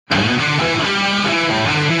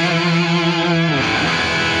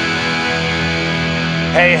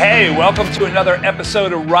Hey, hey, welcome to another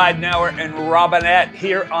episode of Ridenour and Robinette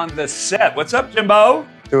here on the set. What's up, Jimbo?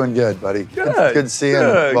 Doing good, buddy. Good. Good to see you.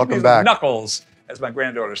 Good. Welcome back. Knuckles, as my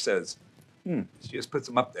granddaughter says. She just puts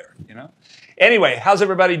them up there, you know? Anyway, how's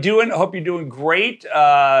everybody doing? I hope you're doing great.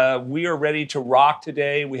 We are ready to rock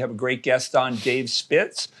today. We have a great guest on, Dave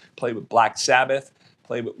Spitz, played with Black Sabbath,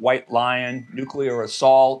 played with White Lion, Nuclear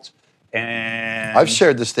Assault, and... I've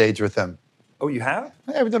shared the stage with him. Oh, you have?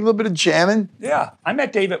 Yeah, we've done a little bit of jamming. Yeah, I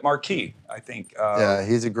met Dave at Marquee, I think. Yeah,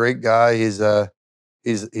 he's a great guy. He's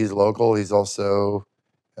local. He's also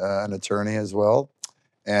an attorney as well.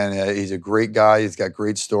 And he's a great guy. He's got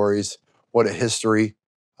great stories. What a history.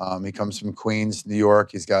 He comes from Queens, New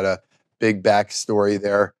York. He's got a big backstory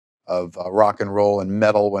there of rock and roll and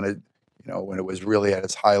metal when it was really at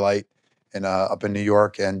its highlight and up in New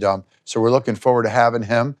York. And so we're looking forward to having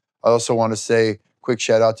him. I also want to say quick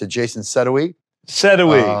shout out to Jason Sedowi.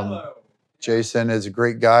 Jason is a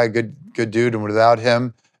great guy, good dude, and without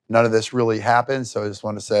him, none of this really happened. So I just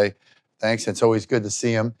want to say thanks. It's always good to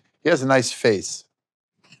see him. He has a nice face.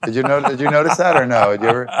 Did you notice that or no? Did you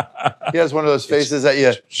ever? He has one of those faces that you.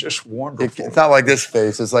 It's just wonderful. It's not like this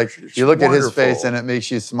face. It's like you look wonderful. At his face and it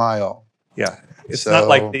makes you smile. Yeah, it's not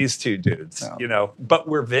like these two dudes, No. But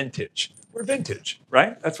we're vintage. We're vintage,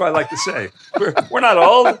 right? That's what I like to say. We're not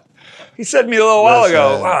old. He said to me a little while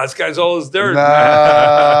ago, wow, this guy's old as dirt.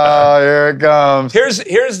 No, here it comes.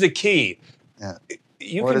 Here's the key. Yeah.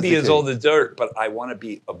 You can be as old as dirt, but I want to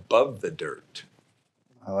be above the dirt.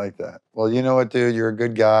 I like that. Well, you know what, dude? You're a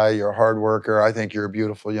good guy. You're a hard worker. I think you're a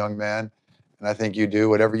beautiful young man. And I think you do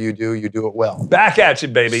whatever you do it well. Back at you,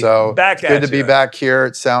 baby. So back at good to be back here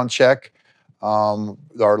at Soundcheck.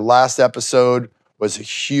 Our last episode was a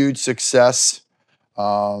huge success.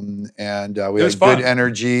 And we had good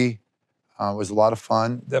energy. It was a lot of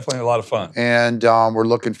fun. Definitely a lot of fun. And we're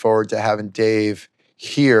looking forward to having Dave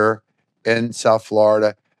here in South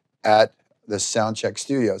Florida at the Soundcheck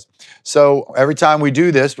Studios. So every time we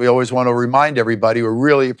do this, we always want to remind everybody, we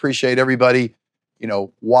really appreciate everybody,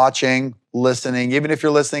 watching, listening, even if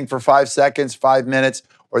you're listening for 5 seconds, 5 minutes,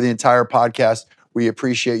 or the entire podcast. We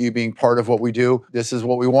appreciate you being part of what we do. This is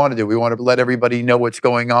what we want to do. We want to let everybody know what's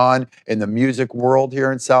going on in the music world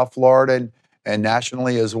here in South Florida and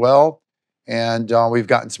nationally as well. And we've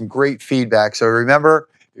gotten some great feedback. So remember,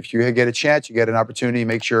 if you get a chance, you get an opportunity,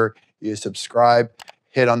 make sure you subscribe,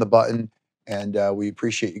 hit on the button, and we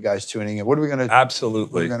appreciate you guys tuning in. What are we going to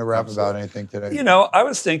Absolutely. We're going to rap about anything today? I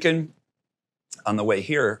was thinking on the way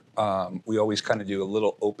here, we always kind of do a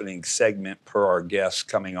little opening segment per our guests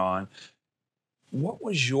coming on. What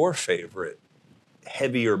was your favorite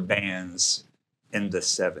heavier bands in the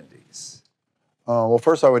 70s? Well,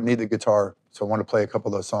 first I would need the guitar. So I want to play a couple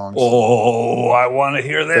of those songs. Oh, I want to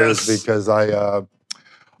hear this. Because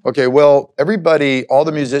okay, well, everybody, all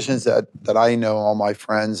the musicians that I know, all my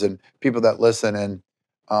friends and people that listen, and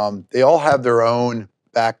they all have their own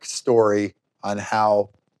backstory on how,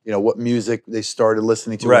 what music they started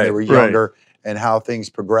listening to when they were younger and how things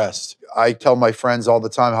progressed. I tell my friends all the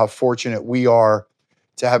time how fortunate we are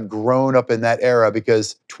to have grown up in that era,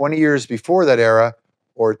 because 20 years before that era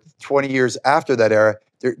or 20 years after that era,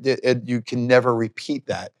 you can never repeat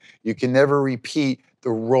that. You can never repeat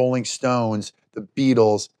the Rolling Stones, the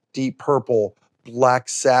Beatles, Deep Purple, Black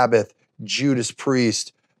Sabbath, Judas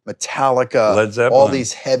Priest, Metallica, Led Zeppelin. All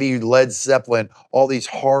these heavy Led Zeppelin, all these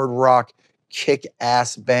hard rock,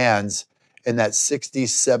 kick-ass bands in that 60s,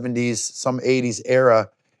 70s, some 80s era.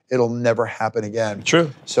 It'll never happen again.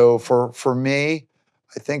 True. So for me,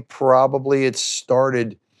 I think probably it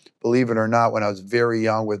started, believe it or not, when I was very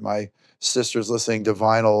young with my sisters listening to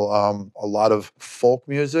vinyl, a lot of folk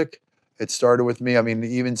music. It started with me. I mean,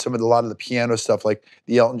 even a lot of the piano stuff, like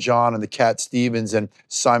the Elton John and the Cat Stevens and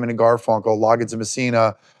Simon and Garfunkel, Loggins and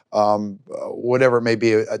Messina, whatever it may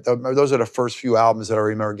be. Those are the first few albums that I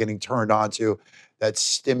remember getting turned on to that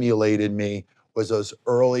stimulated me, was those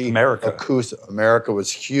early acoustic. America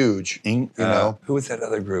was huge. Who was that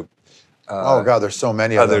other group? Oh God, there's so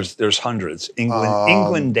many of them. There's hundreds.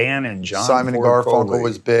 England, Dan and John. Simon and Ford Garfunkel Coley.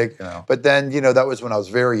 was big, but then that was when I was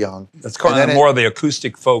very young. That's kind of more of the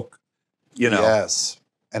acoustic folk, Yes,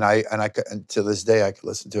 and and to this day I could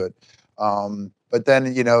listen to it. But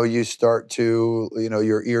then you start to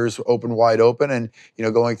your ears open wide open, and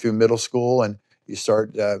going through middle school, and you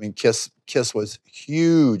start. Kiss was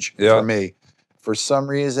huge for me. For some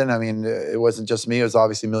reason, it wasn't just me. It was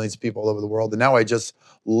obviously millions of people all over the world. And now I just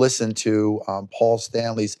listen to Paul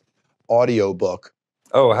Stanley's audiobook.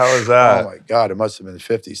 Oh, how is that? Oh, my God. It must have been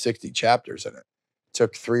 50, 60 chapters in it.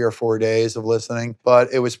 Took 3 or 4 days of listening.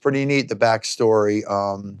 But it was pretty neat, the backstory.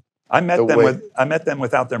 I met them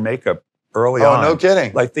without their makeup early Oh, on. no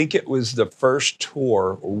kidding. I think it was the first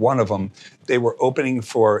tour, or one of them. They were opening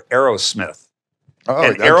for Aerosmith. Oh,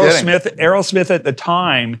 And no kidding. Aerosmith at the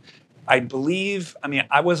time, I believe, I mean,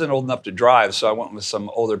 I wasn't old enough to drive, so I went with some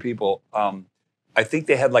older people. I think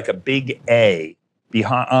they had like a big A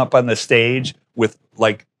behind up on the stage with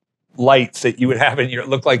like lights that you would have in your, it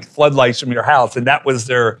looked like floodlights from your house. And that was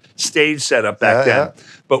their stage setup back then. Yeah.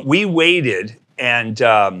 But we waited and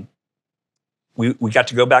we got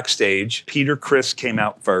to go backstage. Peter Criss came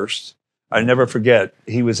out first. I never forget,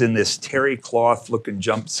 he was in this terry cloth looking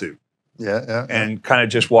jumpsuit. Yeah. And kind of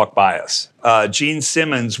just walked by us. Gene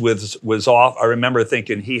Simmons was off. I remember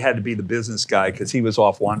thinking he had to be the business guy because he was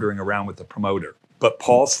off wandering around with the promoter. But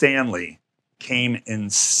Paul Stanley came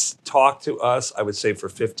and talked to us, I would say, for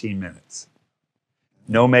 15 minutes.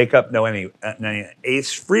 No makeup, no any.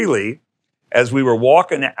 Ace Frehley, as we were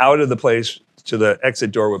walking out of the place to the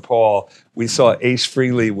exit door with Paul, we saw Ace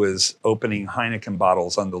Frehley was opening Heineken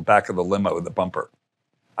bottles on the back of the limo with the bumper.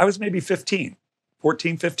 I was maybe 14,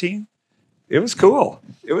 15. It was cool.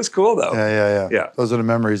 It was cool, though. Yeah. Those are the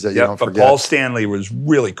memories that you don't but forget. Paul Stanley was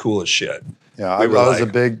really cool as shit. Yeah, I was a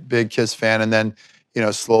big Kiss fan, and then,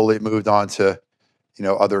 slowly moved on to,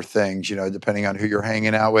 other things, depending on who you're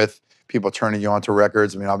hanging out with, people turning you on to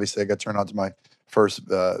records. I mean, obviously I got turned on to my first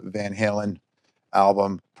Van Halen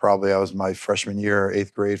album. Probably I was my freshman year,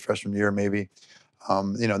 8th grade, freshman year, maybe.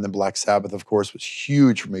 And then Black Sabbath, of course, was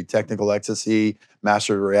huge for me. Technical Ecstasy,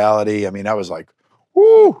 Master of Reality. I mean, that was like,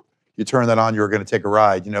 whoo! You turn that on, you were going to take a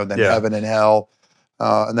ride, then Heaven and Hell.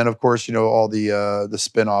 And then, of course, all the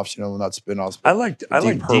spin-offs, not spin-offs. I liked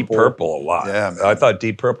Deep Purple a lot. Yeah, man. I thought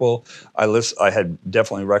Deep Purple, I had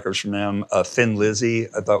definitely records from them. Thin Lizzy,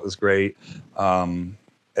 I thought was great.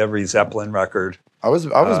 Every Zeppelin record. I was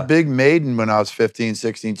big Maiden when I was 15,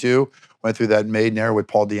 16 too. Went through that Maiden era with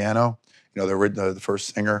Paul Di'Anno, the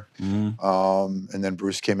first singer. And then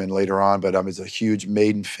Bruce came in later on, but I was a huge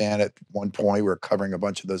Maiden fan at one point. We were covering a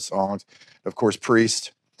bunch of those songs. Of course,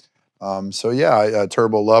 Priest.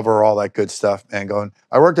 Turbo Lover, all that good stuff, man.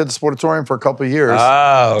 I worked at the Sportatorium for a couple of years.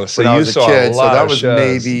 Oh, so when I you was saw a kid. a lot So that of was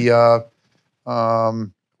shows. maybe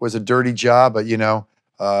was a dirty job, but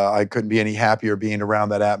I couldn't be any happier being around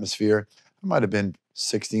that atmosphere. I might have been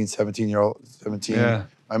 16, 17. Yeah.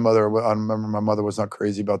 I remember my mother was not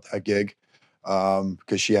crazy about that gig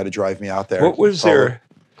because she had to drive me out there. What was your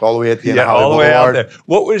all the way at the end of Hollywood all the way out Boulevard. there?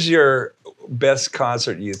 What was your best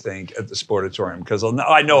concert, you think, at the Sportatorium? Because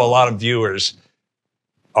I know a lot of viewers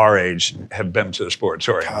our age have been to the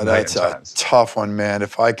Sportatorium. God, that's a tough one, man.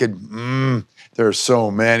 If I could, there's so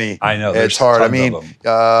many. I know. It's hard. I tons mean, of them.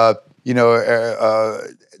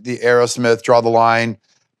 The Aerosmith, Draw the Line.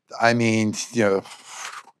 I mean,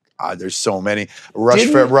 there's so many.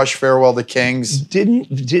 Rush, Farewell to Kings.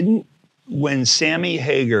 Didn't when Sammy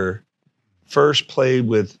Hagar first played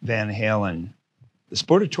with Van Halen, the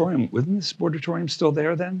Sportatorium, wasn't the Sportatorium still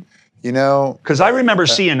there then? Because I remember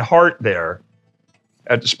seeing Hart there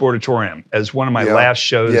at the Sportatorium as one of my last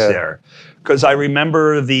shows there. Because I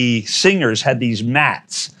remember the singers had these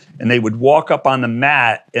mats, and they would walk up on the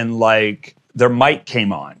mat and like their mic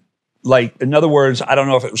came on. Like, in other words, I don't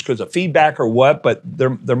know if it was because of feedback or what, but their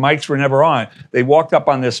mics were never on. They walked up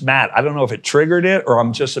on this mat. I don't know if it triggered it or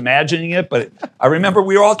I'm just imagining it, but I remember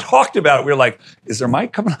we all talked about it. We were like, is their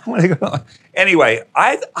mic coming on? Anyway,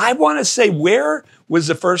 I want to say, where was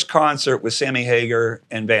the first concert with Sammy Hagar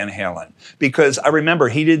and Van Halen? Because I remember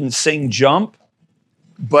he didn't sing Jump,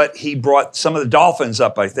 but he brought some of the Dolphins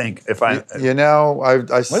up, I think. I watched all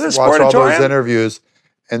those Sportatorium? interviews.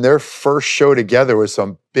 And their first show together was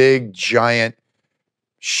some big, giant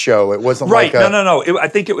show. It wasn't right. like No. I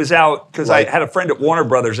think it was out because I had a friend at Warner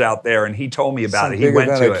Brothers out there, and he told me about it. He went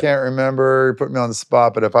to it. I can't remember. He put me on the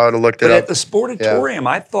spot, but if I would have looked it But up. at the Sportatorium,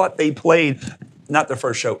 I thought they played, not their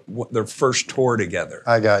first show, their first tour together.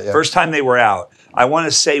 I got you. First time they were out. I want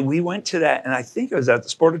to say we went to that, and I think it was at the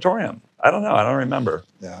Sportatorium. I don't know. I don't remember.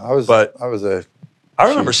 Yeah, I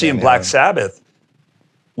remember seeing Black Sabbath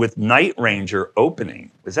with Night Ranger opening.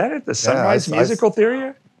 Was that at the Sunrise Musical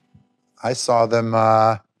Theater? I saw them,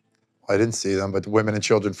 I didn't see them, but Women and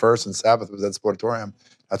Children First and Sabbath was at Sportatorium.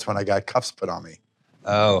 That's when I got cuffs put on me.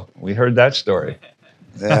 Oh, we heard that story.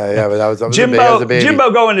 Yeah, but that was Jimbo, a baby.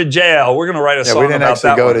 Jimbo going to jail. We're going to write a song about that. We didn't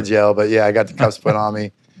actually go one. to jail, but I got the cuffs put on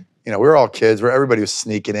me. We were all kids. Everybody was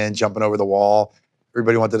sneaking in, jumping over the wall.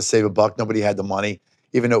 Everybody wanted to save a buck. Nobody had the money,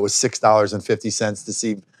 even though it was $6.50 to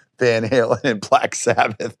see Van Halen and Black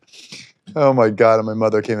Sabbath. Oh my God! And my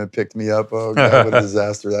mother came and picked me up. Oh God, what a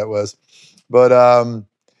disaster that was. But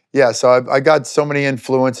so I got so many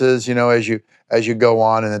influences, as you go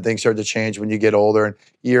on, and then things start to change when you get older, and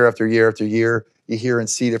year after year after year, you hear and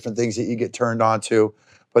see different things that you get turned on to.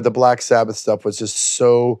 But the Black Sabbath stuff was just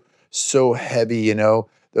so heavy, you know.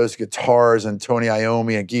 Those guitars and Tony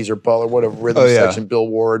Iommi and Geezer Butler, what a rhythm section, Bill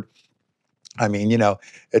Ward. I mean, you know,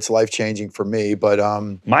 it's life-changing for me. But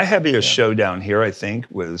my heaviest show down here, I think,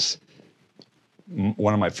 was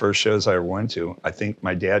one of my first shows I ever went to. I think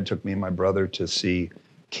my dad took me and my brother to see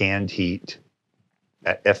Canned Heat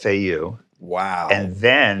at FAU. Wow. And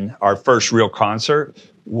then our first real concert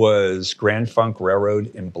was Grand Funk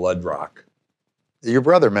Railroad in Blood Rock. Your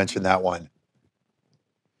brother mentioned that one.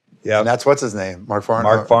 Yeah. And that's, what's his name? Mark Farner?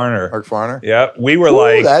 Mark Farner. Mark Farner? Yeah. We were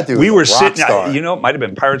like, that dude we were was a rock sitting, star. you know, it might have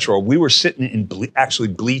been Pirates World. We were sitting in actually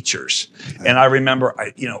bleachers. And I remember,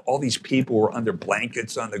 you know, all these people were under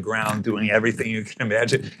blankets on the ground doing everything you can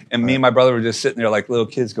imagine. And me and my brother were just sitting there like little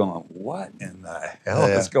kids going, what in the hell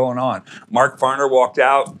is going on? Mark Farner walked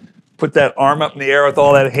out, put that arm up in the air with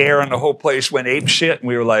all that hair, and the whole place went ape shit. And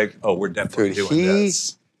we were like, oh, we're definitely doing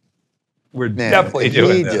this. We're definitely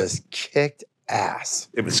doing this. He just kicked ass.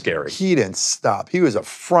 It was scary. He didn't stop. He was a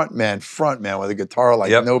front man with a guitar like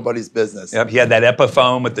nobody's business. Yep. He had that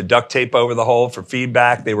Epiphone with the duct tape over the hole for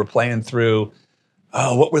feedback. They were playing through,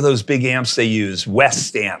 what were those big amps they used?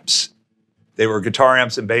 West amps. They were guitar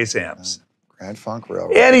amps and bass amps. Grand Funk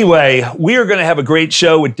Railroad. Anyway, we are going to have a great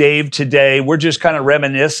show with Dave today. We're just kind of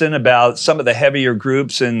reminiscing about some of the heavier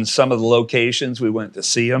groups and some of the locations we went to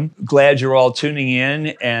see them. Glad you're all tuning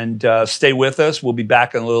in, and stay with us. We'll be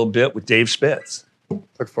back in a little bit with Dave Spitz.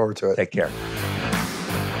 Look forward to it. Take care.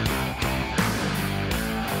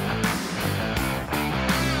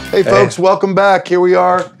 Hey, folks, welcome back. Here we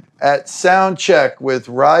are at Sound Check with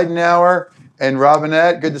Ridenour and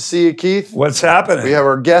Robinette. Good to see you, Keith. What's happening? We have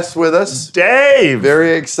our guest with us. Dave.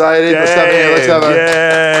 Very excited. Dave. Let's have a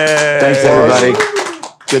Yay. Thanks, everybody.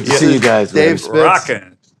 Good to see you guys. Dave Spitz.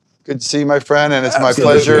 Rocking. Good to see you, my friend, and it's my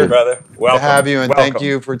Absolutely, pleasure brother. to have you, and thank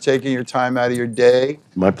you for taking your time out of your day.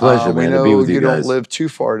 My pleasure, man, to be with you guys. We know you don't live too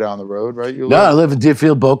far down the road, right? No, I live in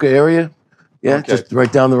Deerfield, Boca area. Yeah, just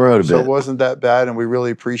right down the road a bit. So it wasn't that bad, and we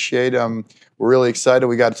really appreciate it. We're really excited.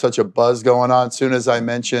 We got such a buzz going on. As soon as I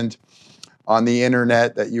mentioned on the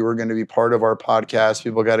internet that you were going to be part of our podcast,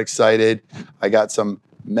 people got excited. I got some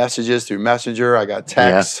messages through Messenger. I got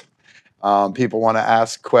texts. People want to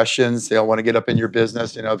ask questions. They don't want to get up in your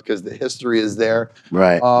business, you know, because the history is there.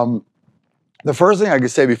 Right. The first thing I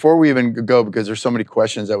could say before we even go, because there's so many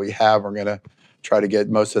questions that we have, we're going to try to get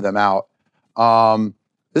most of them out.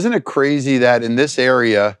 Isn't it crazy that in this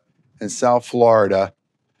area in South Florida,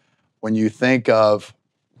 when you think of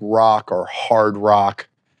rock or hard rock,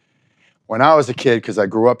 when I was a kid, because I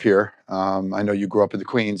grew up here, I know you grew up in the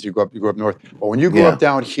Queens, you grew up north, but when you grew up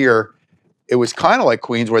down here, it was kind of like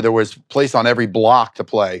Queens, where there was a place on every block to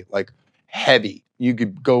play, like heavy. You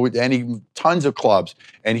could go to tons of clubs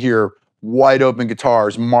and hear wide open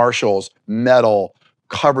guitars, Marshalls, metal,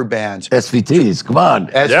 cover bands. SVTs, come on.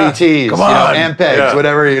 SVTs, come on. Ampegs,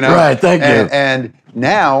 whatever, you know. Right, thank you. And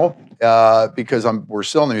now, because we're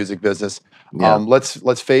still in the music business,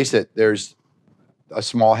 let's face it, there's a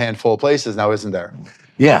small handful of places now, isn't there?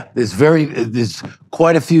 Yeah, there's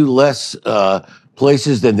quite a few less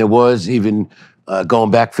places than there was even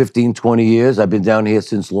going back 15, 20 years. I've been down here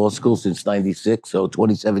since law school, since 96, so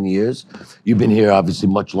 27 years. You've been here obviously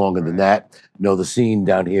much longer than that. You know the scene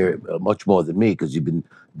down here much more than me because you've been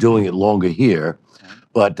doing it longer here.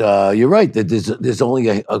 But you're right that there's only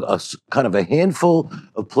a kind of a handful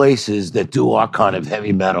of places that do our kind of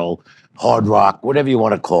heavy metal, hard rock, whatever you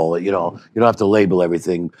want to call it. You know, you don't have to label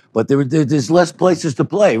everything, but there's less places to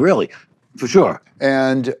play, really, for sure.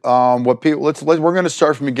 And we're going to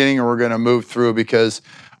start from the beginning, and we're going to move through, because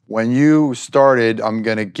when you started, I'm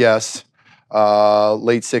going to guess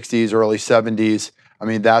late '60s, early '70s. I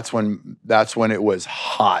mean, that's when it was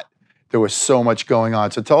hot. There was so much going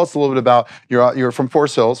on. So tell us a little bit about, you're from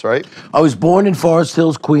Forest Hills, right? I was born in Forest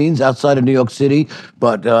Hills, Queens, outside of New York City.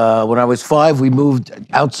 But when I was 5, we moved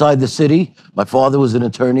outside the city. My father was an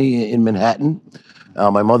attorney in Manhattan.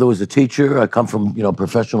 My mother was a teacher. I come from,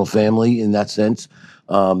 professional family in that sense,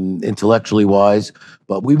 intellectually wise.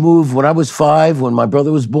 But we moved, when I was 5, when my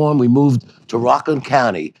brother was born, we moved to Rockland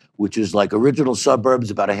County, which is like original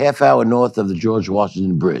suburbs, about a half hour north of the George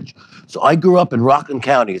Washington Bridge. So I grew up in Rockland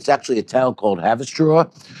County. It's actually a town called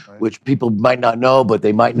Haverstraw, which people might not know, but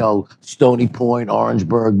they might know Stony Point,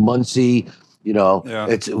 Orangeburg, Muncie.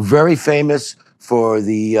 It's very famous for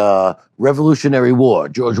the Revolutionary War.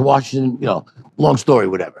 George Washington, long story,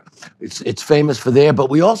 whatever. It's famous for there.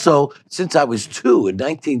 But we also, since I was 2 in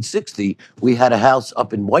 1960, we had a house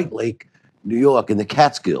up in White Lake, New York, in the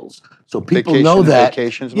Catskills. So people know that.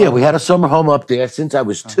 Vacations, we had a summer home up there since I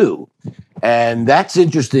was 2. And that's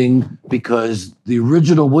interesting because the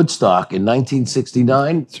original Woodstock in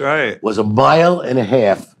 1969 That's right. was 1.5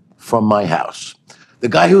 miles from my house. The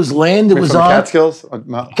guy whose land it was From on. Catskills?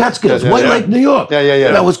 Catskills, Yeah, White yeah. Lake, New York.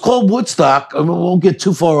 Yeah. That was called Woodstock. I mean, we won't get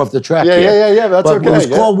too far off the track here. Yeah. That's But okay. it was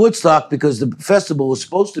called Woodstock because the festival was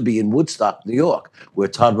supposed to be in Woodstock, New York, where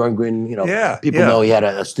Todd Rundgren, people know he had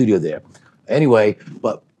a studio there. Anyway,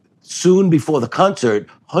 but soon before the concert,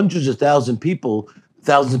 hundreds of thousands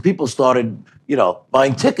of people started,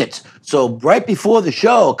 buying tickets. So right before the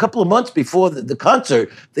show, a couple of months before the concert,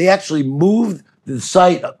 they actually moved the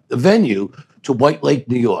site, the venue, to White Lake,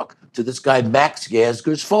 New York, to this guy Max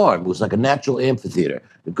Yasgur's farm. It was like a natural amphitheater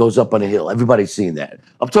that goes up on a hill. Everybody's seen that.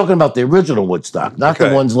 I'm talking about the original Woodstock, not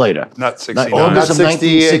the ones later. Not 69. August of Not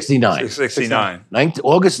 68. 1969. 69.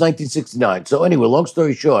 August 1969. So anyway, long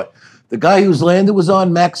story short, the guy whose land it was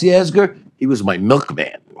on, Max Yasgur, he was my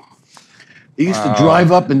milkman. He used to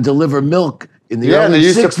drive up and deliver milk in the early 60s. And they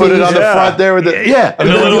used to put it on the front there with the... A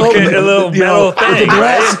little metal thing. With the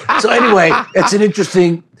grass. So anyway, it's an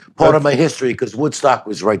interesting part of my history because Woodstock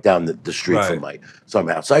was right down the street from my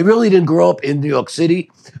house. So I really didn't grow up in New York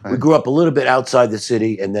City. We grew up a little bit outside the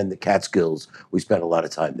city, and then the Catskills. We spent a lot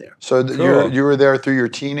of time there. So you were there through your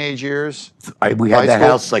teenage years? We had that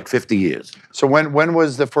house like 50 years. So when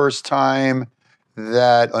was the first time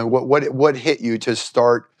that what hit you to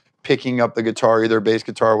start picking up the guitar, either bass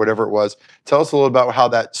guitar or whatever it was? Tell us a little about how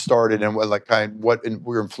that started and what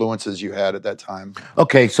influences you had at that time.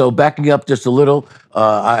 Okay, so backing up just a little,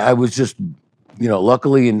 I was just,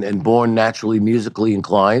 luckily and born naturally musically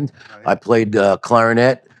inclined. Right. I played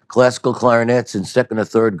clarinet, classical clarinet since second or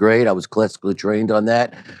third grade. I was classically trained on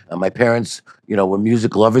that. My parents, were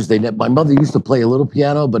music lovers. My mother used to play a little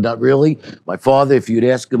piano, but not really. My father, if you'd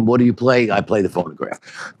ask him, what do you play? I play the phonograph.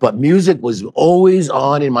 But music was always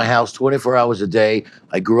on in my house 24 hours a day.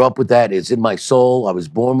 I grew up with that. It's in my soul. I was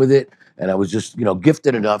born with it. And I was just,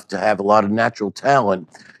 gifted enough to have a lot of natural talent,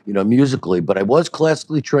 musically. But I was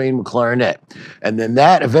classically trained with clarinet. And then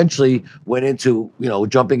that eventually went into,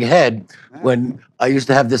 jumping ahead when I used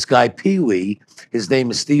to have this guy, Pee Wee. His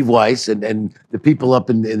name is Steve Weiss, and the people up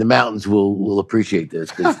in the mountains will appreciate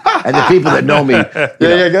this. And the people that know me,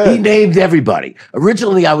 he named everybody.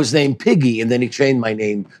 Originally, I was named Piggy, and then he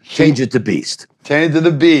changed it to Beast. Changed to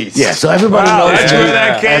the Beast. Yeah, so everybody knows that's where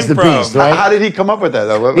that came as the from. Beast, right? How did he come up with that,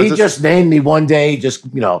 though? He just named me one day,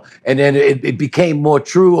 and then it became more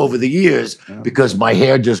true over the years because my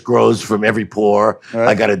hair just grows from every pore. Right.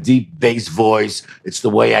 I got a deep bass voice. It's the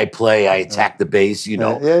way I play. I attack the bass, we've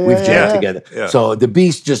jammed together. Yeah. So the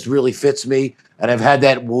Beast just really fits me. And I've had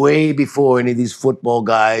that way before any of these football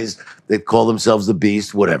guys that call themselves the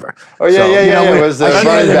Beast, whatever. Oh, yeah. It was I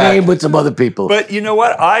shared the name with some other people. But you know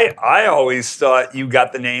what? I always thought you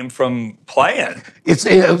got the name from playing.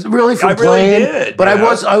 It was really from playing. Really did, but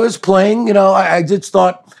I was playing, I did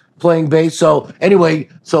start playing bass. So anyway,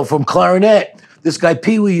 from clarinet, this guy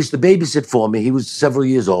Pee Wee used to babysit for me. He was several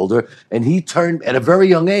years older, and he turned, at a very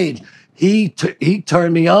young age, he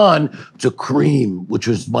turned me on to Cream, which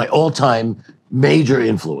was my all-time major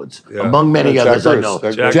influence, among many others I know.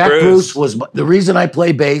 Jack Bruce was the reason I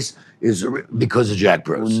play bass is because of Jack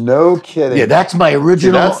Bruce. No kidding. Yeah, that's my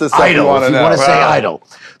original idol, if you want to say idol.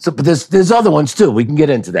 So, but there's other ones too. We can get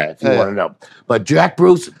into that if you want to know. But Jack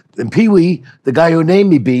Bruce and Pee Wee, the guy who named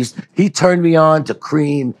me Beast, he turned me on to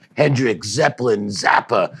Cream, Hendrix, Zeppelin,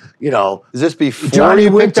 Zappa, Is this before Johnny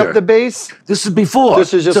you Winter. picked up the bass? This is before.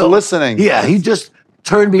 This is just listening. Yeah, he just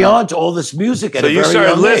turned me on to all this music at a very young age. So you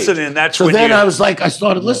started listening. That's when then I was like, I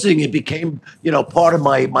started listening. It became, part of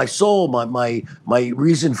my soul, my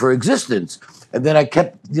reason for existence. And then I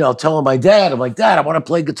kept, telling my dad, I'm like, Dad, I want to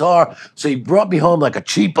play guitar. So he brought me home like a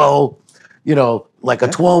cheapo, like a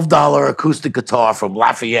 $12 acoustic guitar from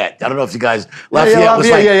Lafayette. I don't know if you guys,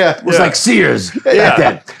 Lafayette was like Sears back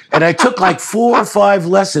then. And I took like 4 or 5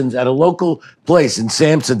 lessons at a local place in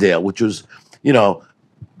Samsondale, which was,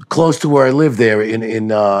 close to where I lived there in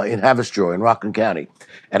Haverstraw in Rockland County.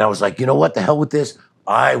 And I was like, what the hell with this?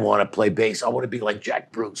 I want to play bass. I want to be like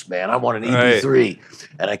Jack Bruce, man. I want an EB3. Right.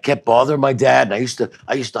 And I kept bothering my dad. And I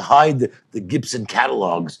used to hide the Gibson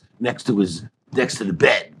catalogs next to the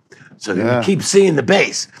bed. So he would keep seeing the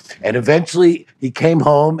bass. And eventually he came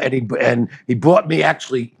home and he brought me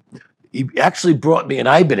He actually brought me an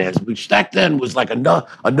Ibanez, which back then was like a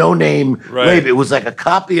no-name label. It was like a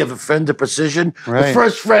copy of a Fender Precision. Right. The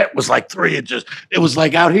first fret was like 3 inches. It was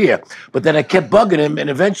like out here. But then I kept bugging him, and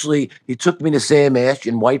eventually he took me to Sam Ash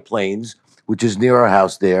in White Plains, which is near our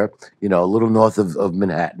house there, a little north of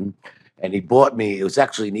Manhattan. And he bought me, it was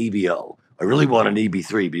actually an EBO, I really want an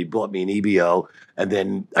EB3, but he bought me an EBO. And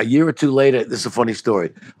then a year or two later, this is a funny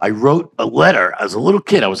story. I wrote a letter as a little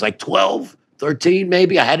kid. I was like 12, 13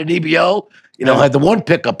 maybe. I had an EBO. I had the one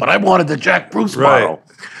pickup, but I wanted the Jack Bruce model.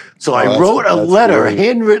 So I wrote a letter, a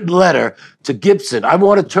handwritten letter to Gibson. I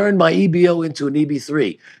want to turn my EBO into an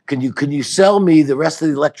EB3. Can you sell me the rest of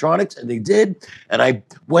the electronics? And they did. And I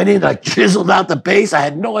went in, I chiseled out the bass. I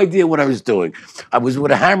had no idea what I was doing. I was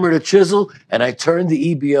with a hammer and a chisel, and I turned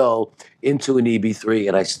the EBO into an EB3,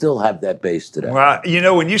 and I still have that bass today. Well,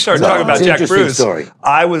 when you started talking about Jack Bruce,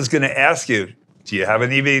 I was going to ask you, do you have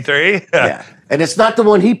an EB3? Yeah. And it's not the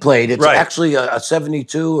one he played. It's actually a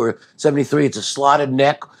 72 or 73. It's a slotted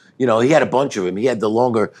neck. He had a bunch of them. He had the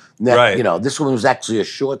longer neck. Right. This one was actually a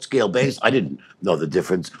short scale bass. I didn't know the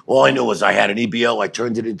difference. All I knew was I had an EBO. I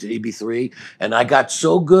turned it into EB3. And I got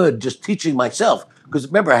so good just teaching myself. Because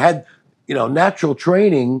remember, I had, natural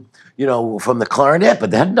training, from the clarinet,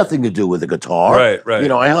 but that had nothing to do with the guitar.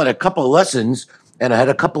 Right. I had a couple of lessons. And I had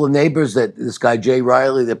a couple of neighbors this guy, Jay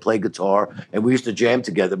Riley, that played guitar, and we used to jam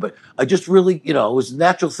together. But I just really, it was a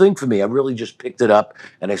natural thing for me. I really just picked it up,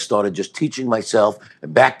 and I started just teaching myself.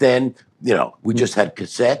 And back then, we just had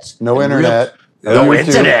cassettes. No internet. No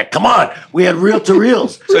internet. Come on. We had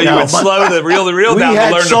reel-to-reels. So you would slow the reel-to-reel down to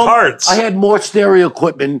learn the parts. I had more stereo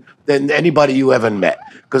equipment than anybody you ever met.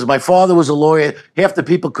 Because my father was a lawyer. Half the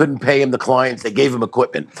people couldn't pay him, the clients. They gave him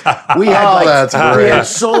equipment. We had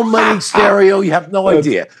so many stereo, you have no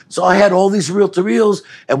idea. So I had all these reel-to-reels,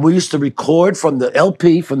 and we used to record from the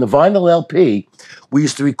LP, from the vinyl LP. We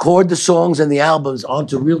used to record the songs and the albums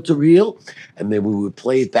onto reel-to-reel, and then we would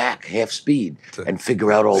play it back half speed and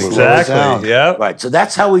figure out all the Exactly, yeah. Right, so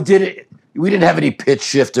that's how we did it. We didn't have any pitch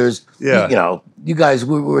shifters. Yeah. You guys,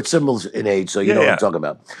 we were similar in age, so you know what I'm talking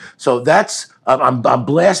about. So that's, I'm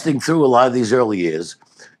blasting through a lot of these early years,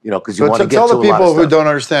 because you want to get to a lot of stuff. Tell the people who don't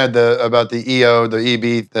understand about the EO, the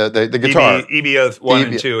EB, the guitar. EBO 1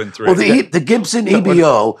 and 2 and 3. Well, the Gibson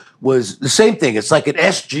EBO was the same thing. It's like an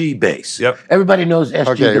SG bass. Yep. Everybody knows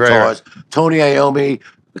SG guitars. Right. Tony Iommi,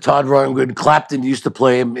 Todd Rundgren, Clapton used to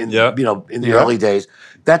play them in the early days.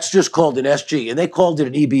 That's just called an SG, and they called it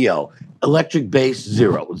an EBO. Electric bass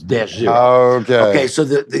 0. It's -0. Okay, so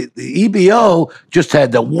the EBO just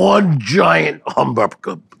had the one giant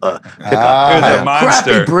humbucker pickup. It was a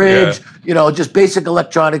monster. Crappy bridge, just basic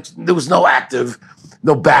electronics. There was no active,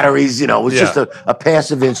 no batteries, it was just a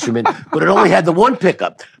passive instrument, but it only had the one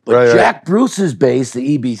pickup. But Jack Bruce's bass, the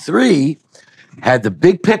EB3, had the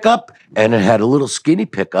big pickup, and it had a little skinny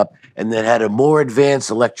pickup, and then had a more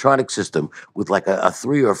advanced electronic system with like a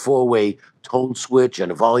 3 or 4-way tone switch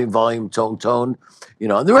and a volume, tone,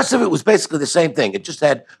 and the rest of it was basically the same thing. It just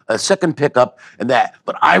had a second pickup and that,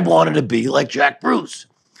 but I wanted to be like Jack Bruce.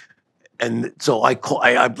 And so like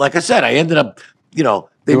I said, I ended up,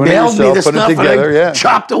 they mailed me the stuff together, and I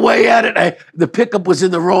chopped away at it. The pickup was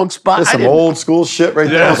in the wrong spot. That's some old school shit right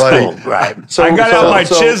there, buddy. Right. So I got out my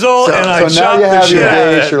chisel and I chopped now you have the your shit.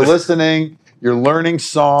 bass, you're listening. You're learning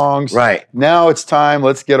songs. Right. Now it's time.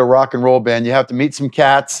 Let's get a rock and roll band. You have to meet some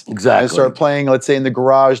cats. Exactly. And start playing, let's say, in the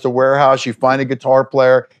garage, the warehouse. You find a guitar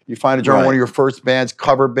player. You find a drummer, one of your first bands,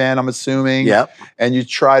 cover band, I'm assuming. Yep. And you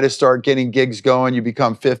try to start getting gigs going. You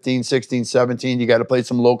become 15, 16, 17. You got to play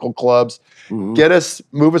some local clubs.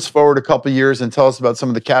 Mm-hmm. Move us forward a couple of years and tell us about some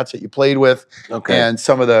of the cats that you played with and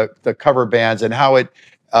some of the cover bands and how it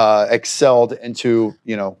excelled into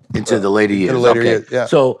the later years. Yeah.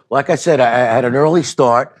 So, like I said, I had an early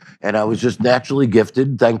start, and I was just naturally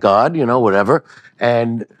gifted. Thank God, whatever.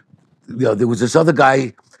 And there was this other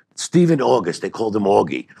guy, Stephen August. They called him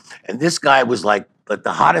Augie, and this guy was like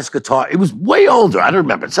the hottest guitar. It was way older. I don't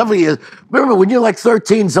remember. Several years. Remember when you're like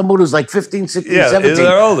 13, someone who's like 15, 16, 17.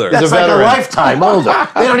 They're older. That's like a lifetime older.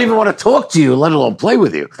 They don't even want to talk to you, let alone play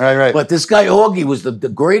with you. Right. But this guy, Augie, was the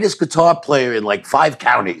greatest guitar player in like 5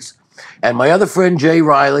 counties. And my other friend, Jay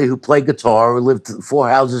Riley, who played guitar, who lived 4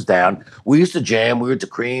 houses down, we used to jam. We were to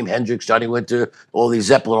Cream, Hendrix, Johnny Winter, all these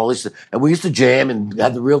Zeppelin, all these. And we used to jam and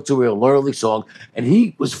had the reel-to-reel, learn all these songs. And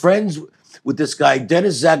he was friends with this guy,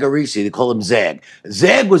 Dennis Zagarisi. They call him Zag.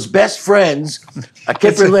 Zag was best friends. I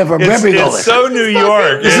can't remember remembering all this. It's so New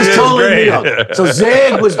York. This is totally New York. So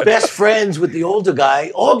Zag was best friends with the older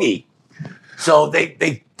guy, Augie. So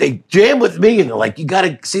they jam with me, and they're like, you got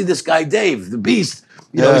to see this guy, Dave, the Beast.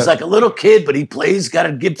 He's like a little kid, but he got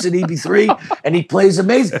a Gibson EB3, and he plays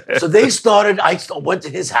amazing. So they started, I went to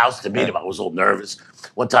his house to meet him. I was all nervous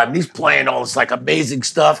one time. And he's playing all this like amazing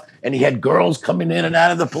stuff, and he had girls coming in and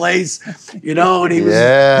out of the place, and he was,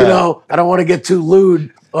 I don't want to get too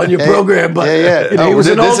lewd, on your program, but yeah. You know, he was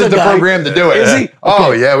this an older is the guy. program to do it. Is he?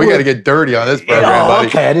 Oh Okay. yeah, we got to get dirty on this program, buddy.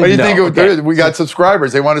 Okay, I didn't what do you know. think? We got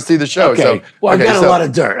subscribers. They want to see the show. Okay. So, Well, I got a lot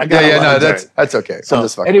of dirt. That's okay. So I'm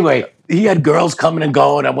just fucking anyway, he had girls coming and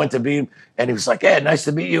going. I went to meet him, and he was like, "Yeah, nice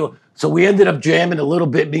to meet you." So we ended up jamming a little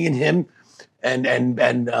bit, me and him, and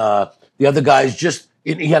the other guys.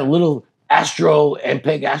 He had a little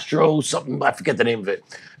MPEG Astro, something, I forget the name of it.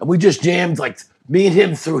 And we just jammed, like, me and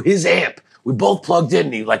him through his amp. We both plugged in,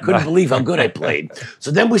 and he, like, couldn't believe how good I played. So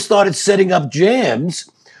then we started setting up jams,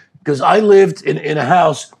 because I lived in a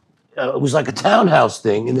house, it was like a townhouse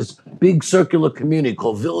thing, in this big circular community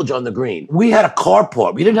called Village on the Green. We had a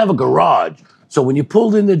carport. We didn't have a garage. So when you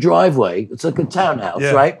pulled in the driveway, it's like a townhouse,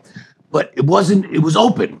 right? But it was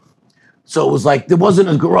open. So it was like, there wasn't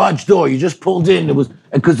a garage door. You just pulled in. It was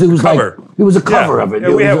a cover of it.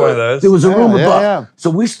 We had one of those. There was a room above. Yeah. So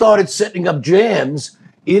we started setting up jams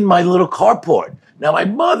in my little carport. Now, my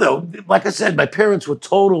mother, like I said, my parents were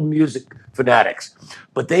total music fanatics.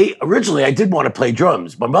 But originally, I did want to play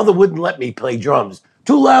drums. My mother wouldn't let me play drums.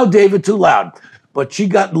 Too loud, David, too loud. But she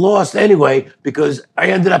got lost anyway because I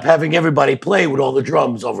ended up having everybody play with all the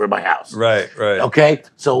drums over in my house. Right. Okay?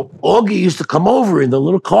 So Augie used to come over in the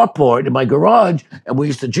little carport in my garage, and we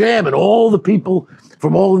used to jam, and all the people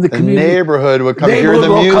from all in the community. neighborhood would come hear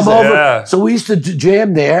the would music. come over. Yeah. So we used to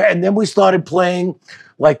jam there, and then we started playing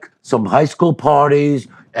like some high school parties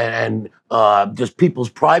and just people's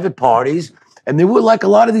private parties. And there were like a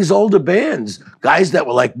lot of these older bands, guys that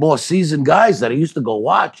were like more seasoned guys that I used to go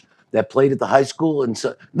watch that played at the high school and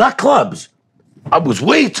not clubs. I was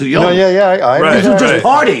way too young. No, I These were just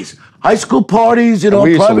parties, high school parties, you know.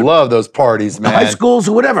 We used to love those parties, man. High schools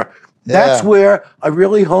or whatever. That's where I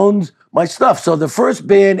really honed my stuff. So the first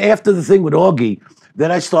band after the thing with Augie, then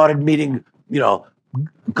I started meeting, you know,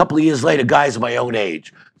 a couple of years later, guys my own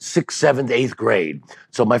age, 6th, 7th, 8th grade.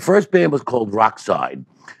 So my first band was called Rockside.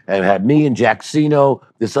 And it had me and Jack Sino,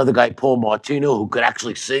 this other guy, Paul Martino, who could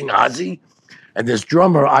actually sing Ozzy, and this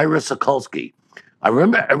drummer, Ira Sokolsky. I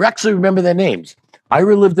actually remember their names.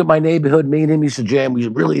 Ira lived in my neighborhood. Me and him used to jam. We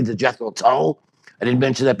were really into Jethro Tull. I didn't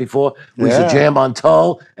mention that before. We used to jam on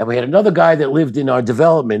Tull. And we had another guy that lived in our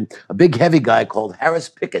development, a big heavy guy called Harris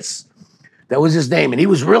Pickus. That was his name. And he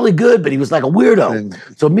was really good, but he was like a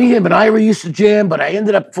weirdo. So me, him, and Ira used to jam, but I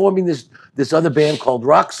ended up forming this other band called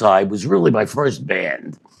Rockside. Was really my first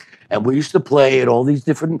band. And we used to play at all these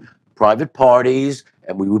different private parties,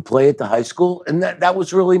 and we would play at the high school, and that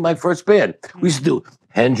was really my first band. We used to do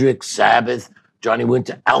Hendrix, Sabbath, Johnny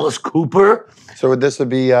Winter, Alice Cooper. So this would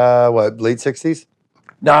be, late 60s?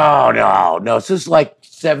 No. This is like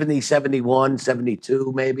 70, 71,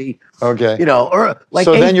 72 maybe. Okay. You know, or like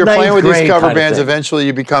so then you're playing with these cover kind of bands. thing. Eventually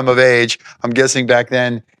you become of age. I'm guessing back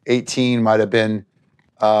then 18 might have been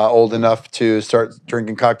old enough to start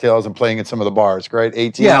drinking cocktails and playing at some of the bars, right?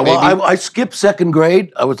 18 Yeah, maybe? well, I skipped 2nd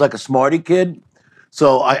grade. I was like a smarty kid.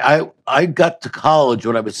 So I got to college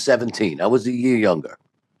when I was 17. I was a year younger.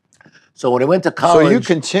 So when I went to college... So you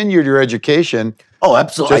continued your education. Oh,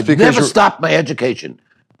 absolutely. I've never stopped my education.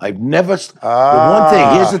 I've never... The one thing,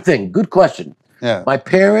 here's the thing. Good question. Yeah. My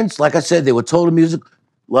parents, like I said, they were total music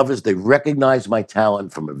lovers. They recognized my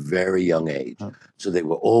talent from a very young age. So they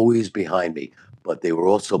were always behind me. But they were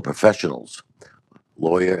also professionals.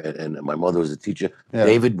 Lawyer, and my mother was a teacher. Yeah.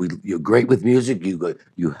 David, you're great with music.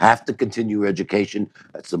 You have to continue your education.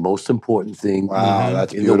 That's the most important thing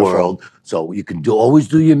That's in beautiful. the world. So you can always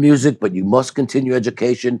do your music, but you must continue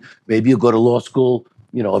education. Maybe you'll go to law school,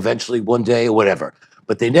 you know, eventually one day or whatever.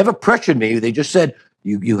 But they never pressured me. They just said,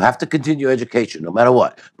 you have to continue education no matter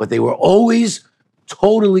what. But they were always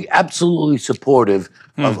totally, absolutely supportive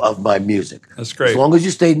of my music. That's great. As long as you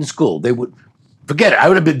stayed in school, they would... Forget it. I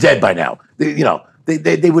would have been dead by now.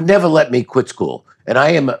 They would never let me quit school. And I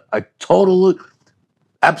am a total,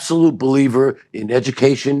 absolute believer in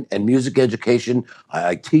education and music education.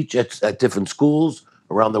 I teach at different schools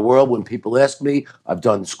around the world. When people ask me, I've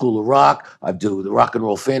done School of Rock. I've done the Rock and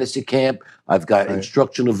Roll Fantasy Camp. I've got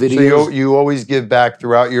instructional videos. So you always give back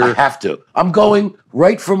throughout your... I have to. I'm going,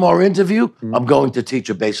 right from our interview, I'm going to teach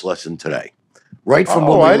a bass lesson today. Right from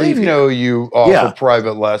when we I leave didn't here. know you offer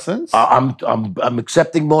private lessons. I'm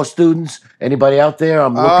accepting more students. Anybody out there? I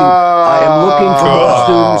am looking for more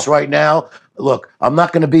students right now. Look, I'm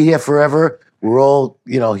not going to be here forever. We're all,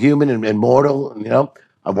 human and mortal.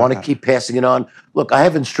 I want to keep passing it on. Look, I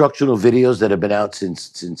have instructional videos that have been out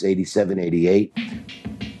since 87, 88.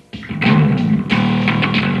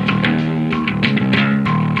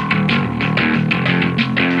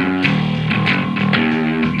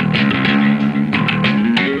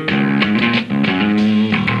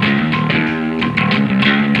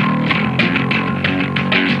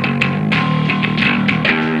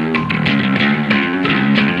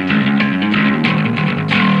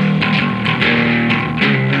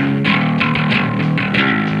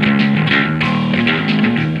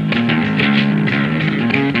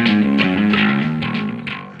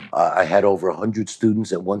 I had over 100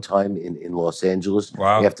 students at one time in Los Angeles.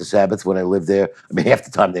 Wow. After Sabbath, when I lived there. I mean, half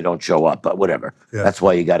the time they don't show up, but whatever. Yeah. That's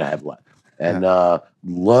why you got to have luck. And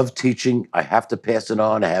love teaching. I have to pass it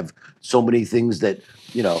on. I have so many things that,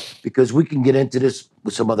 because we can get into this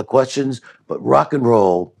with some other questions, but rock and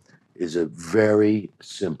roll is a very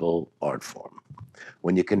simple art form.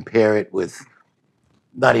 When you compare it with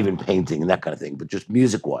not even painting and that kind of thing, but just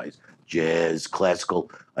music-wise, jazz, classical.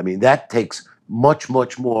 I mean, that takes much,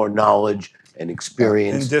 much more knowledge and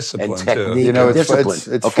experience and discipline, and technique too. and discipline.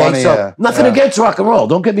 It's okay, funny, so nothing against rock and roll.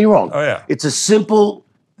 Don't get me wrong. Oh, yeah. It's a simple,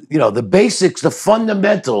 the basics, the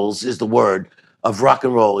fundamentals is the word of rock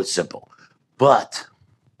and roll. It's simple. But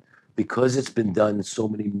because it's been done so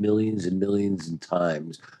many millions and millions of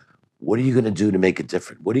times, what are you going to do to make it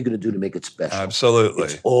different? What are you going to do to make it special? Absolutely.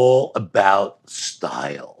 It's all about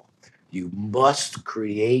style. You must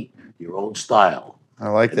create your own style. I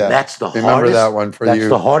like And that. that's the Remember hardest. that one for that's you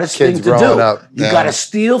the hardest kids thing to growing do. up. You Yeah. got to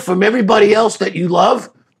steal from everybody else that you love.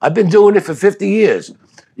 I've been doing it for 50 years.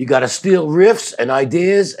 You got to steal riffs and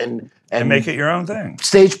ideas and make it your own thing.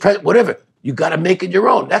 whatever. You got to make it your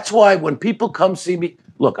own. That's why when people come see me,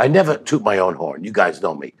 look, I never toot my own horn. You guys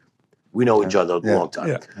know me. We know each other a long time.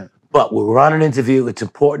 Yeah. But when we're on an interview, it's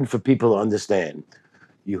important for people to understand.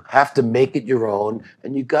 You have to make it your own,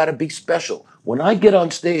 and you got to be special. When I get on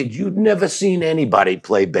stage, you've never seen anybody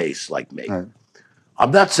play bass like me. Right.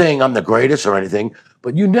 I'm not saying I'm the greatest or anything,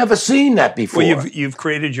 but you've never seen that before. Well, you've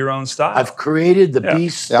created your own style. I've created the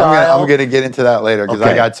beast Yeah, style. I'm going to get into that later because I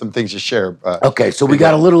Okay. got some things to share. Okay, so we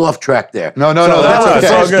got a little off track there. No, So that that's was okay. the first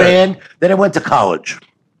It's all good. band. Then I went to college.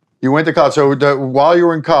 You went to college. So while you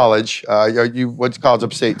were in college, you went to college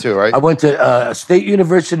upstate too, right? I went to State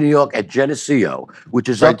University of New York at Geneseo, which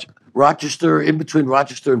is Right. up Rochester, in between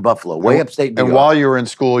Rochester and Buffalo, way upstate New And York. while you were in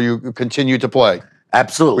school, you continued to play. Were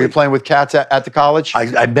Absolutely. you playing with cats at the college?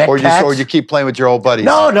 I met or cats. or you keep playing with your old buddies?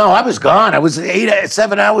 No, I was gone. I was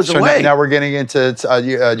 7 hours So away. now we're getting into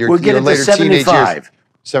your We're getting to later teenage 75. years.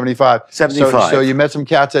 75. 75. So you met some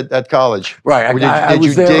cats at college. Right, Did, I did was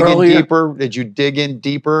you there dig earlier. in deeper? Did you dig in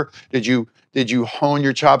deeper? Did you hone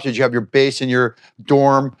your chops? Did you have your bass in your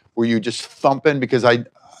dorm? Were you just thumping? Because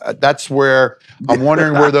that's where I'm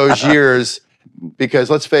wondering where those years. Because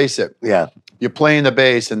let's face it, Yeah, you're playing the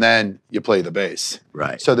bass and then you play the bass.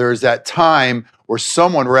 right. So there's that time where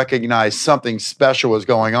someone recognized something special was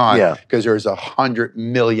going on. Yeah. Because there's 100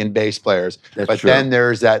 million bass players. That's but true. then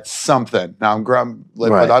there's that something. Now Right.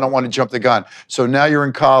 but I don't want to jump the gun. So now you're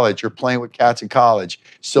in college. You're playing with cats in college.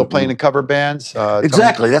 Still playing in cover bands.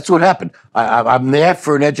 Exactly. That's what happened. I'm there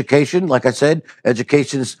for an education, like I said,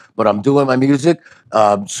 but I'm doing my music.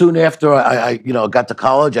 Soon after I got to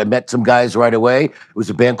college, I met some guys right away. It was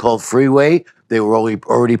a band called Freeway. They were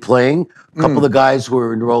already playing. A couple of the guys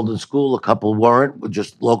were enrolled in school. A couple weren't, were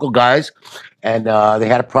just local guys. And they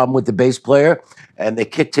had a problem with the bass player, and they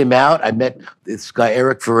kicked him out. I met this guy,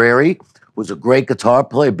 Eric Ferreri, was a great guitar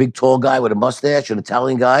player, big tall guy with a mustache, an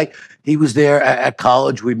Italian guy. He was there at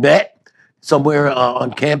college. We met somewhere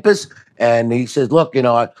on campus, and he says, look,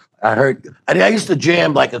 I heard, I used to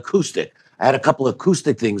jam like acoustic. I had a couple of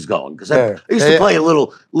acoustic things going because I used to play a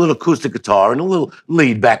little acoustic guitar and a little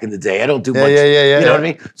lead back in the day. I don't do much. Yeah. You know what I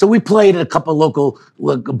mean? So we played at a couple of local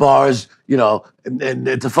bars, and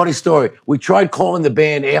it's a funny story. We tried calling the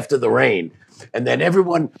band After the Rain, and then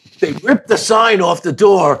they ripped the sign off the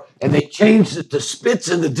door and they changed it to Spitz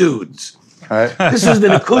and the Dudes. Right. This was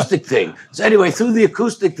an acoustic thing. So anyway, through the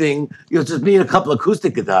acoustic thing, just me and a couple of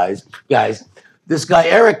acoustic guys, this guy,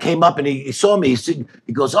 Eric, came up and he saw me.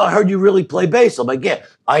 He goes, I heard you really play bass. I'm like, yeah.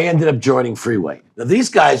 I ended up joining Freeway. Now, these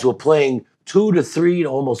guys were playing 2 to 3 to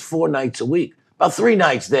almost 4 nights a week. About 3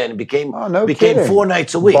 nights then. It became kidding. 4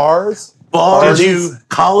 nights a week. Bars,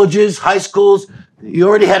 Colleges, high schools. You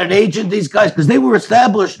already had an agent, these guys, because they were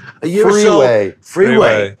established a year or so.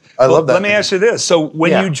 Freeway. I love that. Let me ask you this. So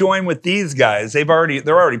when Yeah. you join with these guys, they're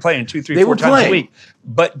already playing 2, 3, They 4 were times playing. a week.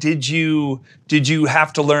 But did you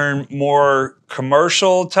have to learn more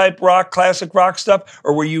commercial type classic rock stuff,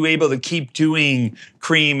 or were you able to keep doing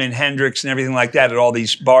Cream and Hendrix and everything like that at all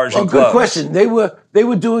these bars and clubs? Good question. They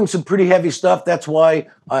were doing some pretty heavy stuff. That's why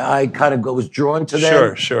I kind of was drawn to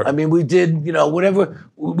them. Sure. I mean, we did, whatever.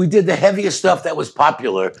 We did the heaviest stuff that was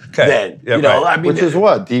popular then. Yeah, right. I mean, Which is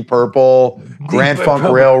what? Deep Purple, Grand Funk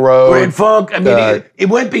Purple, Railroad. Grand Funk. I mean, it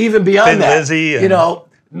went even beyond Thin that. Lizzy and-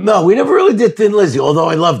 No, we never really did Thin Lizzy, although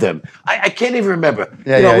I loved them. I can't even remember.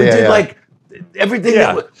 We did like everything.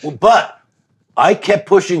 Yeah. But I kept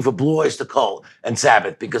pushing for Blue Oyster Cult and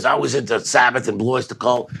Sabbath because I was into Sabbath and Blue Oyster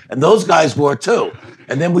Cult, and those guys were too.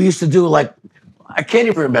 And then we used to do I can't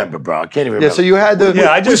even remember, bro. I can't even remember. Yeah, so you had the.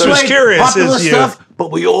 Yeah, I just was played curious. popular stuff,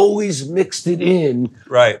 but we always mixed it in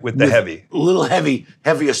Right, with the heavy. a little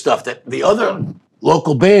heavier stuff that the other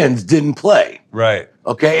local bands didn't play. Right.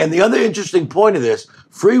 Okay, and the other interesting point of this,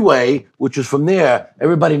 Freeway, which was from there,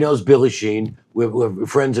 everybody knows Billy Sheen. We're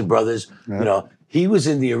friends and brothers. Yeah. You know, he was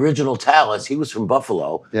in the original Tallis. He was from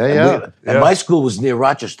Buffalo. Yeah, And my school was near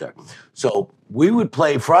Rochester. So we would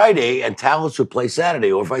play Friday and Tallis would play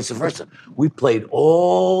Saturday or vice versa. We played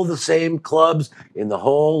all the same clubs in the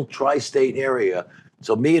whole tri-state area.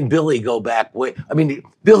 So me and Billy go back way. I mean,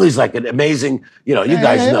 Billy's like an amazing, you know, you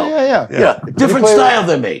guys know. Yeah. Different style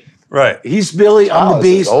than me. Right. He's Billy, I'm the Tallis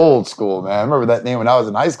is Beast. old school, man. I remember that name when I was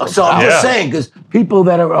in high school. So I'm just saying, because people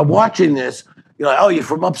that are watching this, you know, oh, you're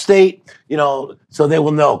from upstate, you know, so they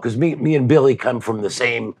will know, because me and Billy come from the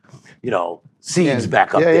same, you know, scenes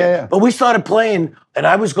back up there. Yeah. But we started playing, and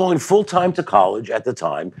I was going full-time to college at the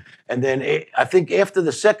time. And then I think after in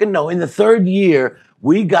the third year,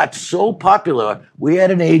 we got so popular, we had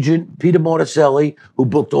an agent, Peter Morticelli, who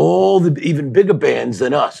booked all the even bigger bands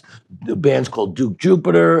than us. The bands called Duke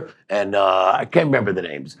Jupiter, and I can't remember the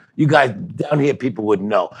names. You guys down here, people wouldn't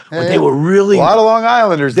know. But they were really... A lot of Long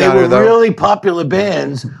Islanders down here, though. They were really popular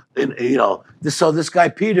bands. And, you know, so this guy,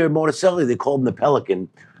 Peter Morticelli, they called him the Pelican.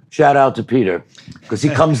 Shout out to Peter, because he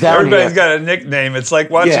comes down Everybody's here. got a nickname. It's like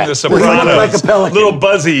watching Yeah. The Sopranos. Like a pelican. Little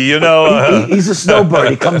Buzzy, you know. He's a snowbird.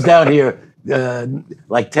 He comes down here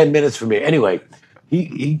like 10 minutes from here. Anyway,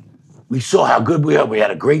 we saw how good we are. We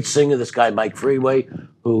had a great singer, this guy, Mike Freeway,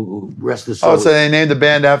 who rest his soul. Oh, so they named the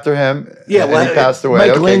band after him. Yeah, and well, he passed away.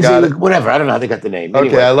 Mike Okay, Lindsay, got it. whatever. I don't know how they got the name. Okay,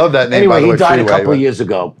 Anyway, I love that name. Anyway, by the way, he died Freeway, a couple but- of years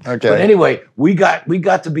ago. Okay. But anyway, we got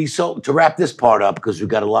to be to wrap this part up, because we've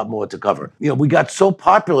got a lot more to cover. You know, we got so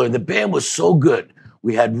popular and the band was so good.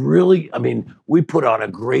 We had we put on a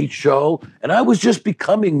great show, and I was just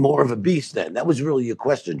becoming more of a beast then. That was really your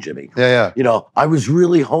question, Jimmy. Yeah. You know, I was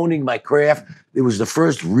really honing my craft. It was the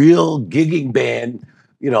first real gigging band,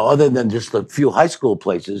 you know, other than just a few high school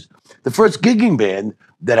places. The first gigging band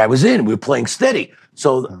that I was in, we were playing steady.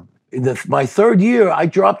 So in my third year, I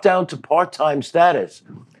dropped down to part-time status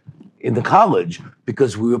in the college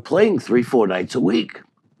because we were playing 3-4 nights a week.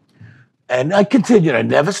 And I continued. I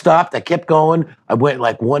never stopped. I kept going. I went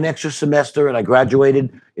like one extra semester, and I graduated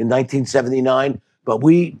in 1979. But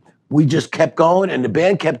we just kept going, and the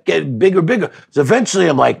band kept getting bigger and bigger. So eventually,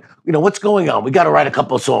 I'm like, you know, what's going on? We got to write a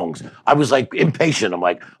couple of songs. I was like impatient. I'm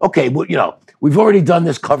like, okay, well, you know, we've already done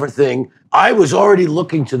this cover thing. I was already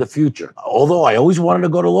looking to the future, although I always wanted to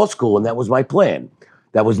go to law school, and that was my plan.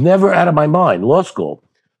 That was never out of my mind, law school.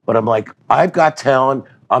 But I'm like, I've got talent.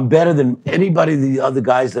 I'm better than anybody, the other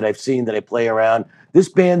guys that I've seen that I play around. This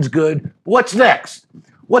band's good. What's next?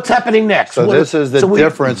 What's happening next? So this is the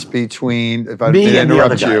difference between, if I me didn't and the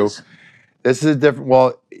other interrupt you, guys. this is different.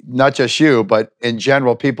 Well, not just you, but in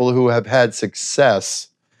general, people who have had success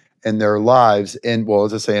in their lives,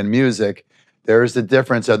 as I say, in music, there's the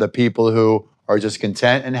difference of the people who are just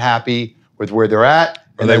content and happy with where they're at.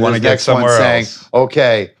 Or they want to get somewhere saying, else.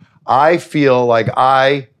 okay, I feel like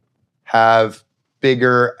I have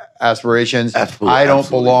bigger aspirations. Absolutely, I don't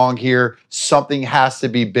absolutely. belong here. Something has to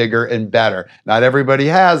be bigger and better. Not everybody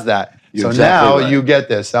has that. You're so exactly now right. you get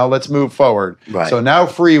this. Now let's move forward. Right. So now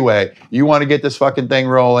Freeway, you want to get this fucking thing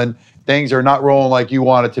rolling. Things are not rolling like you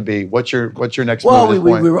want it to be. What's your next move at this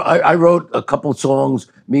point? I wrote a couple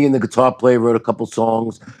songs. Me and the guitar player wrote a couple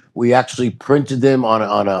songs. We actually printed them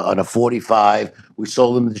on a 45. We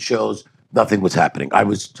sold them to the shows. Nothing was happening.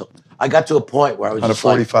 I got to a point where I was On a just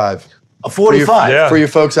like, 45. a 45. Yeah. For you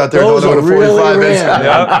folks out there who Those don't know what a are really 45 is. rare.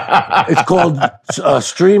 Yeah. It's called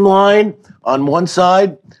Streamline on one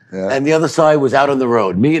side, Yeah. and the other side was Out on the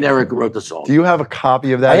Road. Me and Eric wrote the song. Do you have a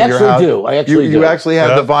copy of that I in your actually house? do. I actually you do. actually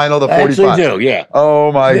have the vinyl, the 45. I actually do, yeah.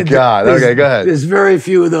 Oh my God. Okay, go ahead. There's very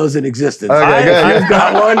few of those in existence. Okay, go ahead. I've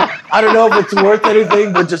got one. I don't know if it's worth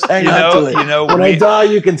anything, but just hang on to it. When I die,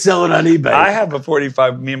 you can sell it on eBay. I have a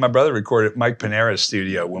 45. Me and my brother recorded at Mike Panera's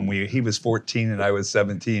studio when he was 14 and I was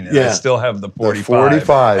 17. And I Yeah. still have the 45.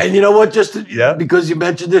 45. And you know what? Yeah. Because you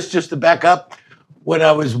mentioned this, just to back up, when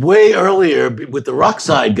I was way earlier with the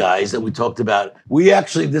Rockside guys that we talked about,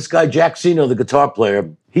 this guy Jack Sino, the guitar player,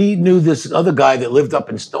 he knew this other guy that lived up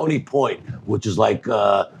in Stony Point, which is like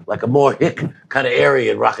a more hick kind of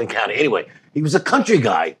area in Rockland County. Anyway, he was a country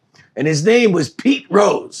guy, and his name was Pete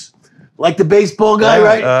Rose, like the baseball guy,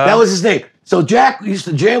 right? That was his name. So Jack used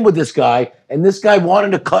to jam with this guy, and this guy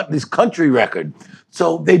wanted to cut this country record.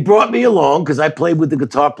 So they brought me along because I played with the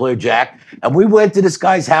guitar player, Jack, and we went to this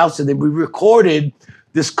guy's house and then we recorded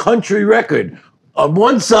this country record. On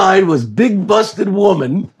one side was Big Busted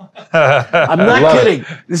Woman, I'm not kidding.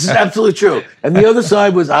 This is absolutely true. And the other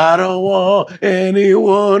side was, I don't want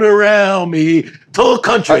anyone around me. Total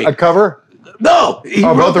country. A cover? No, he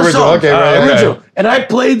wrote both the original. songs. Okay, right, Original. okay. And I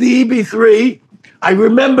played the EB3. I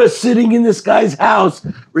remember sitting in this guy's house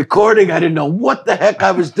recording. I didn't know what the heck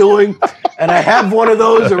I was doing. And I have one of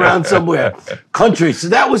those around somewhere. Country. So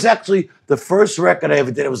that was actually the first record I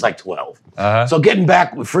ever did. It was like 12. So getting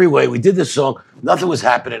back with Freeway, we did this song. Nothing was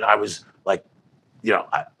happening. I was like,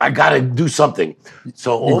 I got to do something.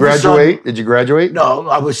 So You graduate? Did you graduate? No,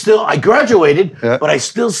 I graduated, but I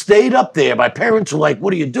still stayed up there. My parents were like,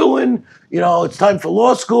 what are you doing? It's time for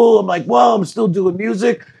law school. I'm like, well, I'm still doing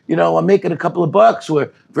music. I'm making a couple of bucks.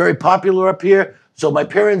 We're very popular up here. So my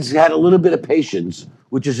parents had a little bit of patience,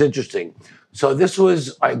 which is interesting. So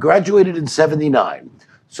I graduated in 79.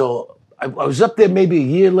 So I was up there maybe a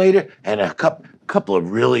year later, and a couple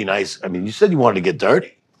of really nice, you said you wanted to get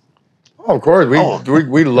dirty. Oh, of course.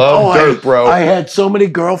 We love dirt, bro. I had so many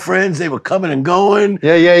girlfriends. They were coming and going.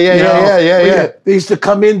 Yeah. They used to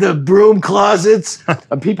come into broom closets.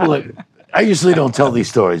 And people I usually don't tell these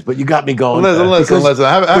stories, but you got me going. Listen.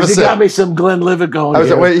 Have a sip. You got me some Glenlivet going.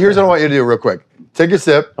 Wait, here's what I want you to do real quick. Take a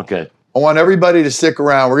sip. Okay. I want everybody to stick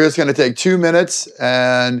around. We're just going to take 2 minutes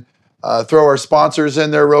and throw our sponsors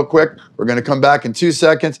in there real quick. We're going to come back in 2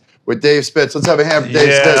 seconds with Dave Spitz. Let's have a hand for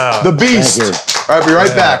Dave Spitz, the Beast. All right, be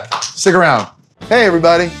right back. Stick around. Hey,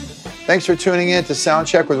 everybody. Thanks for tuning in to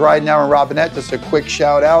Soundcheck with Ridenour and Robinette. Just a quick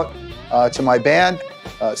shout out to my band,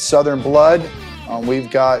 Southern Blood. We've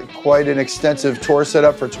got quite an extensive tour set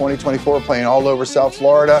up for 2024, playing all over South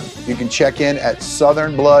Florida. You can check in at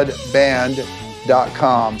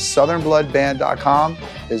southernbloodband.com. Southernbloodband.com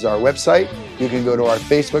is our website. You can go to our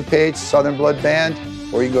Facebook page, Southern Blood Band,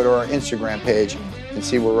 or you can go to our Instagram page and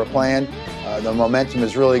see where we're playing. The momentum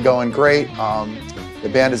is really going great. The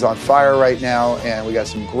band is on fire right now, and we got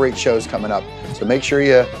some great shows coming up. So make sure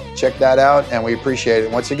you check that out, and we appreciate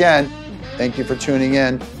it. Once again, thank you for tuning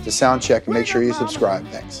in to Soundcheck, and make sure you subscribe.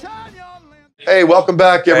 Thanks. Hey, welcome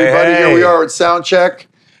back, everybody. Here we are at Soundcheck.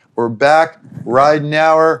 We're back.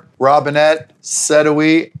 Ridenour, Robinette,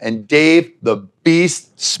 Sedoui, and Dave the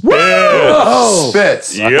Beast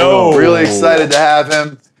Spitz. Yo. Really excited to have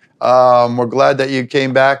him. We're glad that you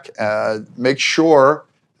came back. Make sure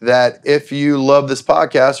that if you love this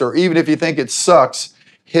podcast, or even if you think it sucks,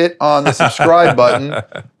 hit on the subscribe button,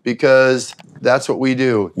 because that's what we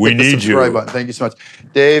do. We hit the need subscribe you. button. Thank you so much.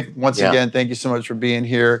 Dave, once again, thank you so much for being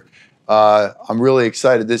here. I'm really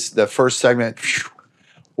excited. This is the first segment.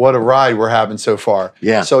 What a ride we're having so far.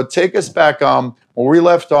 Yeah. So take us back. When we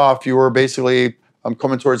left off, you were basically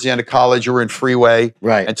coming towards the end of college. You were in Freeway.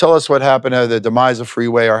 Right. And tell us what happened to the demise of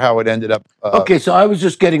Freeway, or how it ended up. Okay, so I was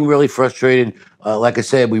just getting really frustrated. Like I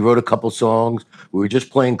said, we wrote a couple songs. We were just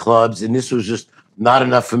playing clubs, and this was just not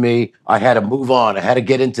enough for me. I had to move on. I had to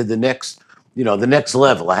get into the next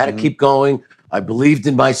level. I had to keep going. I believed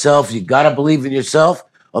in myself. You got to believe in yourself.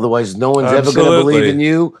 Otherwise, no one's ever going to believe in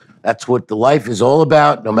you. That's what the life is all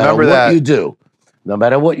about, no matter what you do. No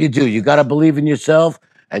matter what you do, you got to believe in yourself,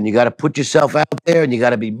 and you got to put yourself out there, and you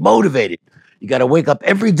got to be motivated. You got to wake up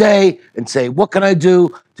every day and say, what can I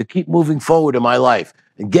do to keep moving forward in my life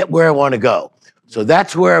and get where I want to go? So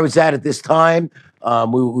that's where I was at this time.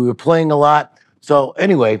 We were playing a lot. So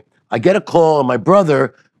anyway, I get a call, and my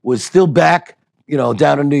brother was still back,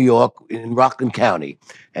 down in New York in Rockland County.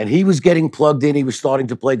 And he was getting plugged in. He was starting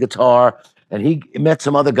to play guitar, and he met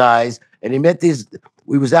some other guys, and he met these.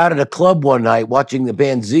 We was out at a club one night watching the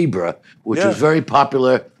band Zebra, which was very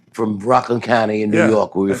popular from Rockland County in New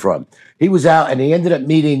York, where we were from. He was out, and he ended up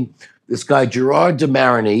meeting this guy, Gerard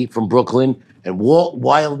DeMarini from Brooklyn, and Walt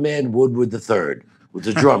Wildman Woodward III was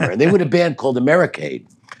the drummer. And they were in a band called Americade.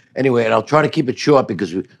 Anyway, and I'll try to keep it short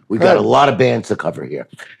because we got a lot of bands to cover here.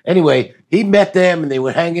 Anyway, he met them, and they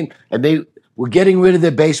were hanging, and they were getting rid of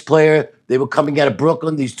their bass player. They were coming out of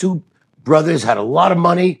Brooklyn. These two brothers had a lot of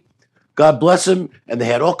money, God bless them, and they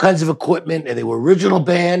had all kinds of equipment, and they were original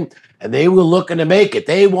band, and they were looking to make it.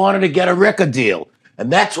 They wanted to get a record deal,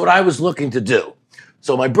 and that's what I was looking to do.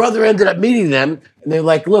 So my brother ended up meeting them, and they're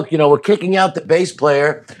like, look, we're kicking out the bass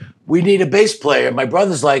player. We need a bass player. My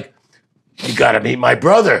brother's like, you got to meet my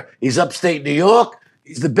brother. He's upstate New York.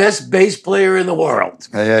 He's the best bass player in the world.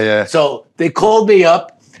 Yeah. So they called me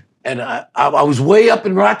up, and I was way up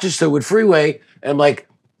in Rochester with Freeway, and I'm like,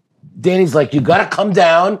 Danny's like, you got to come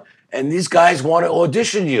down, and these guys want to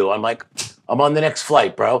audition you. I'm like, I'm on the next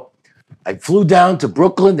flight, bro. I flew down to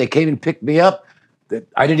Brooklyn. They came and picked me up.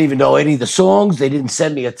 I didn't even know any of the songs. They didn't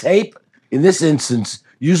send me a tape. In this instance,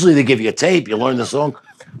 usually they give you a tape. You learn the song.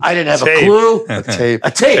 I didn't have a clue. A tape. A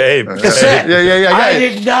tape. Cassette. Yeah. I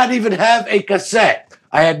did not even have a cassette.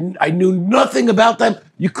 I knew nothing about them.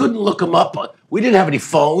 You couldn't look them up. We didn't have any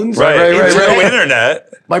phones. Right. No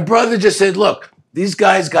internet. My brother just said, look, these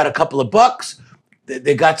guys got a couple of bucks.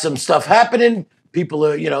 They got some stuff happening. People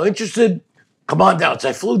are, interested. Come on down. So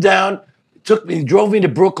I flew down, drove me to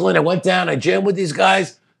Brooklyn. I went down, I jammed with these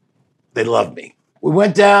guys. They loved me. We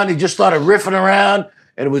went down, he just started riffing around,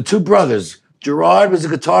 and it was two brothers. Gerard was a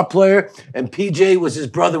guitar player, and PJ was his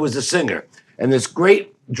brother, was a singer. And this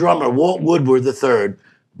great drummer, Walt Woodward III,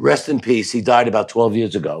 rest in peace, he died about 12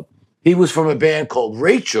 years ago. He was from a band called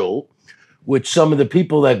Rachel, which some of the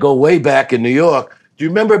people that go way back in New York, do you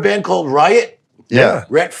remember a band called Riot? Yeah.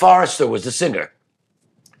 Rhett Forrester was the singer.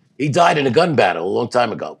 He died in a gun battle a long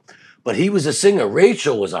time ago. But he was a singer.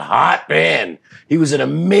 Rachel was a hot band. He was an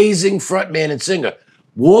amazing frontman and singer.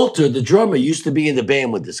 Walter, the drummer, used to be in the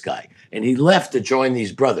band with this guy. And he left to join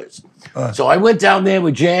these brothers. So I went down there,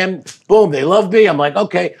 we jammed. Boom, they loved me. I'm like,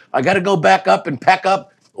 okay, I got to go back up and pack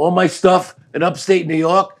up all my stuff in upstate New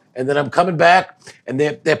York. And then I'm coming back. And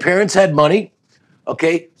their parents had money.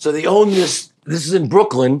 Okay, so they own this. This is in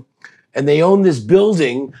Brooklyn. And they own this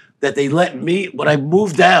building that they let me, when I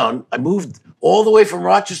moved down, I moved all the way from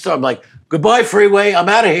Rochester. I'm like, goodbye, freeway. I'm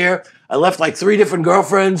out of here. I left like 3 different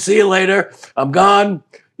girlfriends. See you later. I'm gone.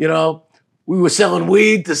 We were selling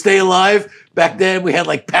weed to stay alive. Back then, we had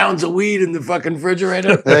like pounds of weed in the fucking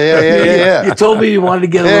refrigerator. Yeah. You told me you wanted to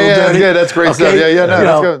get a little dirty. Yeah, that's great stuff. Yeah,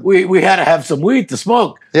 that's good. We had to have some weed to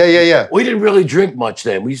smoke. Yeah. We didn't really drink much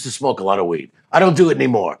then. We used to smoke a lot of weed. I don't do it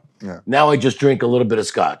anymore. Yeah. Now I just drink a little bit of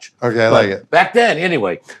scotch. Okay, I like it. Back then,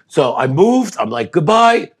 anyway. So I moved. I'm like,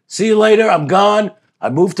 goodbye. See you later. I'm gone. I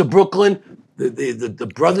moved to Brooklyn.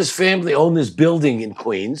 The brothers' family owned this building in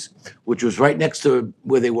Queens, which was right next to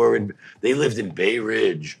where they were in. They lived in Bay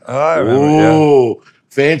Ridge. Oh, I remember.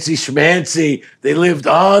 Fancy schmancy. They lived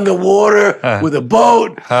on the water with a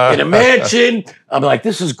boat in a mansion. I'm like,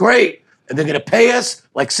 this is great. And they're going to pay us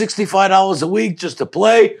like $65 a week just to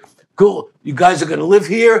play. Cool. You guys are going to live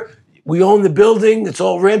here. We own the building. It's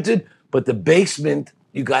all rented. But the basement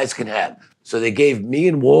you guys can have. So they gave me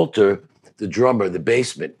and Walter, the drummer, the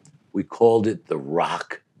basement. We called it the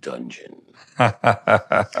Rock Dungeon.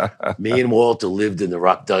 Me and Walter lived in the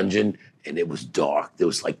Rock Dungeon, and it was dark. There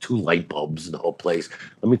was like 2 light bulbs in the whole place.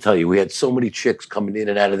 Let me tell you, we had so many chicks coming in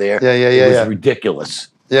and out of there. It was ridiculous.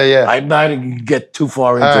 Yeah. I'm not going to get too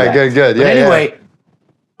far into that. Good. But anyway,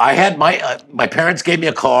 I had my parents gave me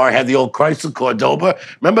a car. I had the old Chrysler Cordoba.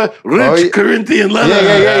 Remember? Rich Corinthian leather.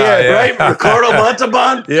 Yeah. Right? Ricardo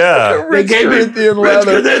Montalban. Yeah. They gave me Rich Corinthian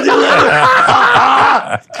leather.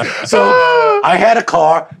 So I had a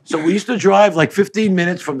car. So we used to drive like 15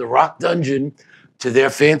 minutes from the Rock Dungeon to their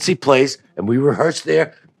fancy place, and we rehearsed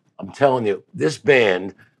there. I'm telling you, this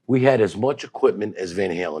band, we had as much equipment as Van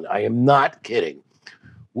Halen. I am not kidding.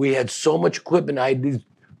 We had so much equipment. I had these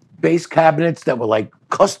bass cabinets that were like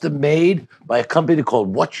custom made by a company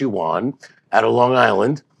called What You Want out of Long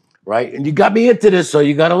Island, right? And you got me into this, so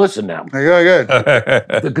you got to listen now. Good.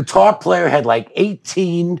 The guitar player had like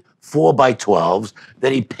 18 4x12s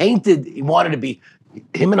that he painted. He wanted to be,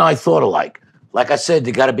 him and I thought alike. Like I said,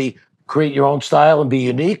 you got to create your own style and be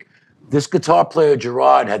unique. This guitar player,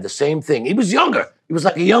 Gerard, had the same thing. He was younger. He was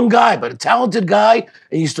like a young guy, but a talented guy. And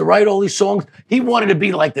he used to write all these songs. He wanted to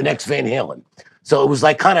be like the next Van Halen. So it was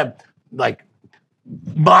like kind of like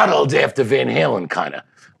modeled after Van Halen kind of,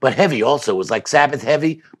 but heavy also. It was like Sabbath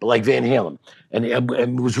heavy, but like Van Halen. And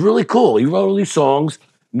it was really cool. He wrote all these songs.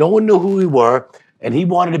 No one knew who we were, and he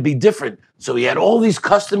wanted to be different. So he had all these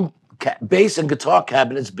custom bass and guitar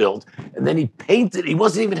cabinets built, and then he painted. He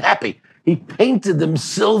wasn't even happy. He painted them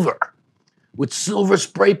silver with silver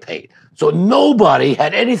spray paint. So nobody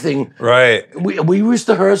had anything. Right. We used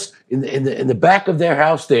to rehearse in the back of their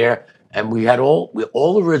house there. And we had all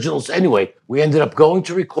originals. Anyway, we ended up going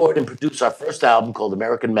to record and produce our first album called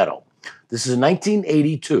American Metal. This is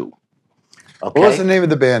 1982. Okay? What's the name of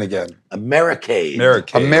the band again? Americade.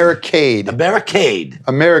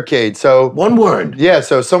 So one word. Yeah,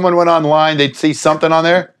 so someone went online, they'd see something on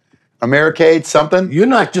there? Americade something? You're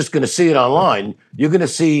not just going to see it online. You're going to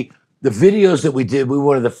see the videos that we did. We were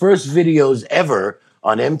one of the first videos ever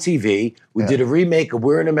on MTV. We did a remake of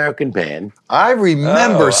We're an American Band. I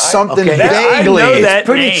remember something vaguely. I know that it's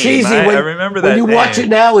pretty name. cheesy. I remember that when you name. watch it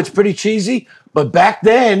now, it's pretty cheesy. But back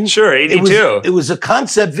then, sure, 82. It was a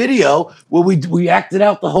concept video where we acted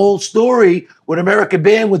out the whole story with American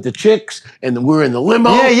Band with the chicks, and we're in the limo.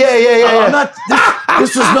 Yeah.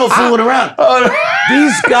 This was no fooling around.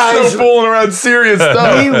 These guys no fooling around, serious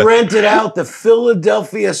stuff. We rented out the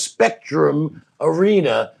Philadelphia Spectrum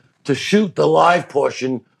Arena to shoot the live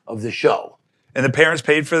portion of the show. And the parents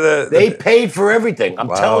paid for the... They paid for everything. I'm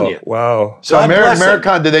telling you. Wow. So God bless them.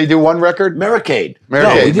 Americon, did they do one record? Americade.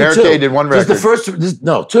 Americade. We did Americade two. did one This is record. the first.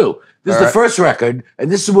 No, two. This is the first record,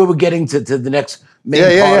 and this is where we're getting to the next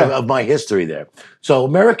main part of my history there. So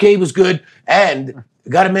Americade was good, and I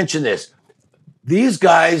got to mention this: these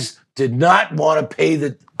guys did not want to pay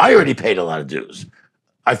the. I already paid a lot of dues.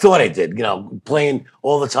 I thought I did, playing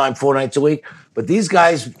all the time, 4 nights a week. But these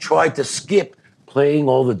guys tried to skip playing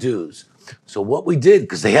all the dues. So what we did,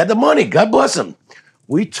 because they had the money, God bless them,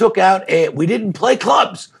 we took out we didn't play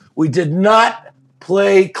clubs. We did not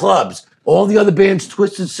play clubs. All the other bands,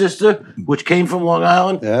 Twisted Sister, which came from Long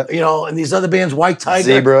Island, and these other bands, White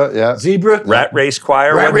Tiger. Zebra. Rat Race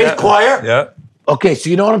Choir. Rat Race Choir. Yeah. Okay,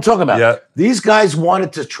 so you know what I'm talking about. Yeah. These guys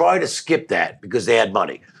wanted to try to skip that because they had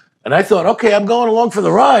money. And I thought, okay, I'm going along for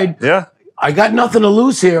the ride. Yeah. I got nothing to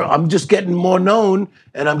lose here. I'm just getting more known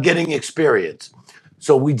and I'm getting experience.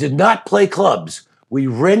 So we did not play clubs. We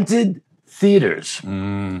rented theaters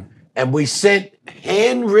and we sent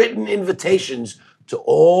handwritten invitations to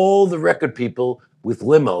all the record people with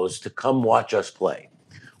limos to come watch us play.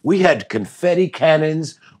 We had confetti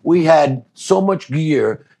cannons. We had so much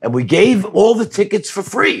gear and we gave all the tickets for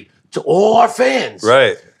free to all our fans.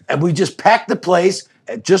 Right. And we just packed the place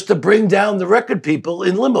just to bring down the record people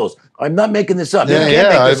in limos. I'm not making this up.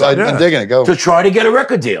 I'm digging it. Go. To try to get a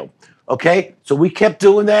record deal. Okay? So we kept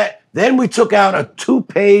doing that. Then we took out a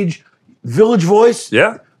 2-page Village Voice.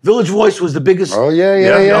 Yeah. Village Voice was the biggest. Oh, yeah.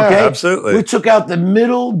 Okay? Absolutely. We took out the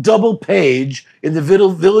middle double page in the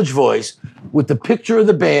Village Voice with the picture of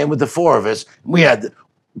the band with the 4 of us. We had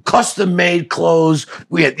custom-made clothes.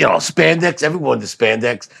 We had, spandex. Everyone did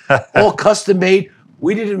spandex. All custom-made.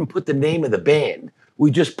 We didn't even put the name of the band. We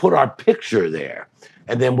just put our picture there.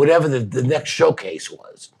 And then whatever the next showcase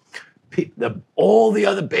was. All the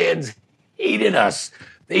other bands hated us.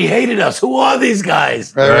 They hated us. Who are these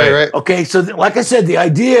guys? Right. Okay, so like I said, the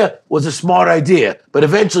idea was a smart idea, but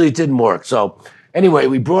eventually it didn't work. So anyway,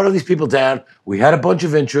 we brought all these people down. We had a bunch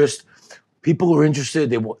of interest. People were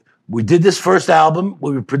interested. We did this first album.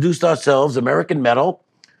 We produced ourselves, American Metal.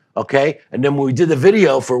 Okay, and then when we did the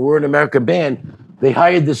video for We're an American Band, they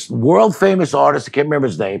hired this world-famous artist. I can't remember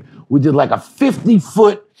his name. We did like a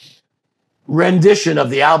 50-foot rendition of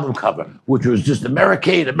the album cover, which was just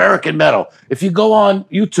Americade, American Metal. If you go on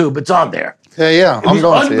YouTube, it's on there. Yeah. It was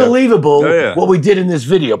unbelievable what we did in this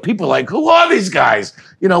video. People are like, who are these guys?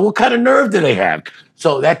 What kind of nerve do they have?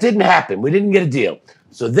 So that didn't happen. We didn't get a deal.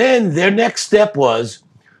 So then their next step was,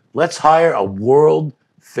 let's hire a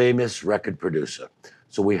world-famous record producer.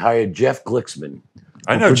 So we hired Jeff Glicksman.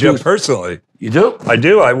 I know Jeff personally. You do? I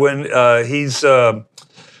do. He's Phil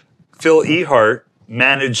Ehart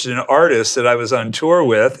managed an artist that I was on tour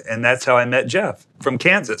with, and that's how I met Jeff from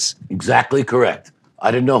Kansas. Exactly correct.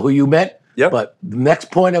 I didn't know who you met, but the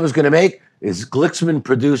next point I was going to make is Glicksman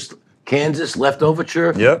produced Kansas, Left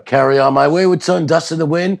Overture, Carry On My Wayward Son, Dust in the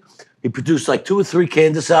Wind. He produced like 2 or 3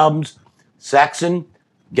 Kansas albums. Saxon,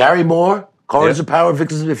 Gary Moore, Corridors of Power,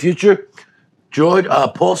 Victims of the Future. George,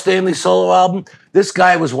 Paul Stanley's solo album. This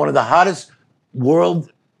guy was one of the hottest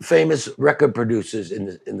world-famous record producers in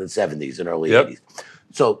the 70s and early 80s.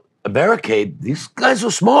 So Americade, these guys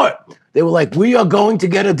were smart. They were like, we are going to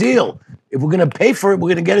get a deal. If we're going to pay for it, we're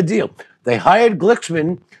going to get a deal. They hired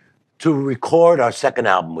Glicksman to record our second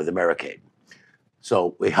album with Americade.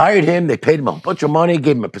 So we hired him. They paid him a bunch of money,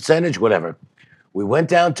 gave him a percentage, whatever. We went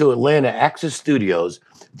down to Atlanta, Access Studios,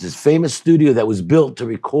 this famous studio that was built to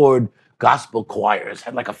record gospel choirs,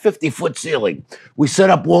 had like a 50-foot ceiling. We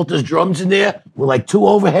set up Walter's drums in there with like 2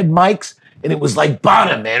 overhead mics, and it was like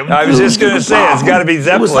Bonham, man. I was just going to say, it's got to be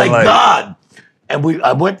Zeppelin. It was like God. And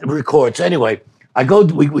I went to record. So anyway,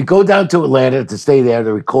 we go down to Atlanta to stay there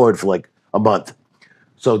to record for like a month.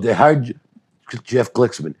 So they hired Jeff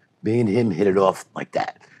Glicksman. Me and him hit it off like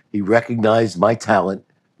that. He recognized my talent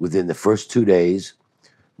within the first 2 days.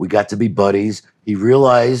 We got to be buddies. He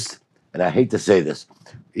realized, and I hate to say this,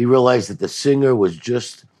 he realized that the singer was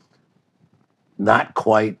just not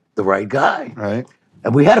quite the right guy. Right.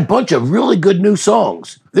 And we had a bunch of really good new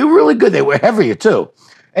songs. They were really good. They were heavier, too.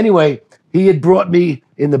 Anyway, he had brought me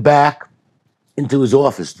in the back into his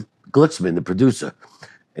office, Glicksman, the producer.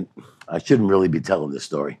 And I shouldn't really be telling this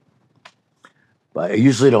story. But I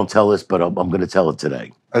usually don't tell this, but I'm going to tell it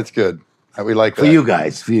today. That's good. We like that. For you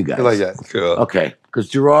guys. We like that. Cool. Okay. Because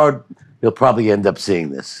Gerard, he'll probably end up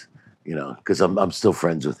seeing this. Because I'm still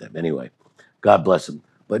friends with him. Anyway, God bless him.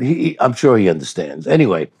 But I'm sure he understands.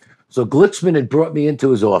 Anyway, so Glicksman had brought me into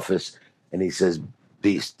his office, and he says,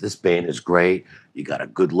 Beast, this band is great. You got a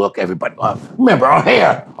good look. Everybody, remember, our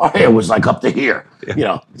hair was like up to here.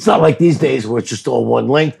 It's not like these days where it's just all one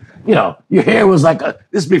length. you know, your hair was like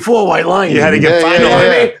this is before White Lion. You had to get final. You know what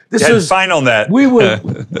I mean? This was final net. We were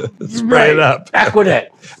spray it up. Aquanet.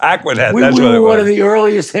 Aquanet. We That's what it were was. one of the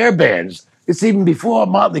earliest hair bands. It's even before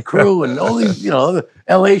Motley Crue and all these, you know, the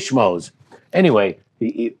L.A. schmoes. Anyway,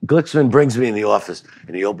 Glicksman brings me in the office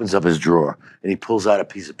and he opens up his drawer and he pulls out a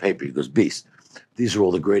piece of paper. He goes, Beast, these are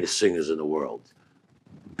all the greatest singers in the world.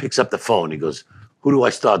 Picks up the phone. He goes, who do I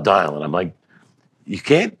start dialing? I'm like, you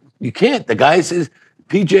can't. The guy says,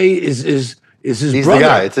 PJ is his He's brother. the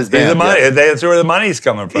guy. It's his band. The money. That's where the money's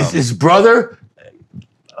coming from. His brother.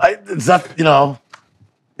 It's not, you know,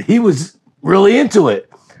 he was really into it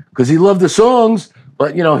because he loved the songs,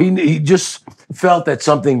 but you know, he just felt that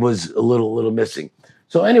something was a little missing.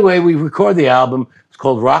 So anyway, we record the album. It's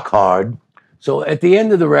called Rock Hard. So at the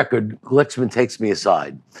end of the record, Glicksman takes me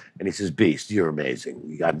aside and he says, Beast, you're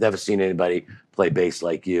amazing. I've never seen anybody play bass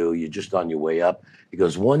like you. You're just on your way up. He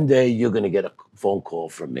goes, one day you're going to get a phone call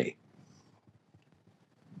from me.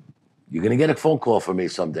 You're going to get a phone call from me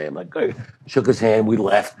someday. I'm like, great. Shook his hand. We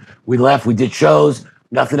left. We did shows.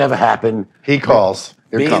 Nothing ever happened. He calls.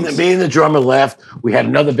 Me and the drummer left. We had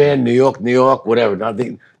another band, New York, whatever.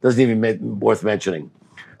 Nothing, doesn't even make worth mentioning.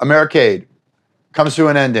 Americade comes to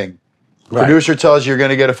an ending. Right. Producer tells you you're going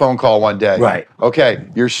to get a phone call one day. Right. Okay.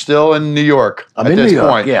 You're still in New York I'm at in this New York,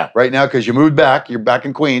 point. yeah. Right now, because you moved back. You're back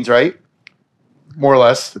in Queens, right? More or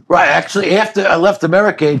less. Right. Actually, after I left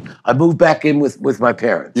Americade, I moved back in with my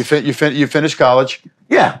parents. You finished college.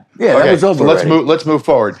 Yeah. That Okay, was over. so already. let's move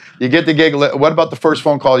forward. You get the gig. What about the first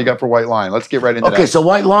phone call you got for White Lion? Let's get right into that. Okay, so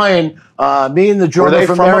White Lion, me and the Were drummer they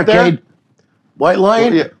from from up there? Americade. White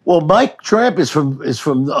Lion? Yeah. Well, Mike Tramp is from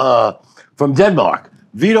Denmark.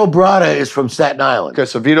 Vito Bratta is from Staten Island. Okay,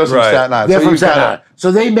 so Vito's from Right. Staten Island. They're So from you Staten kinda- Island.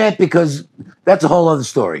 So they met because that's a whole other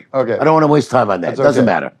story. Okay. I don't want to waste time on that. That's It doesn't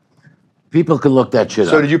okay. matter. People can look that shit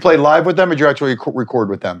So up. did you play live with them, or did you actually record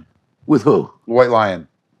with them? With who? White Lion.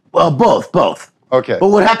 Well, both. Okay. But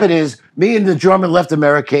what happened is, me and the drummer left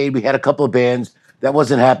Americade. We had a couple of bands. That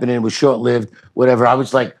wasn't happening. It was short-lived, whatever. I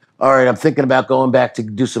was like, all right, I'm thinking about going back to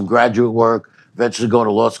do some graduate work, eventually going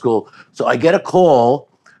to law school. So I get a call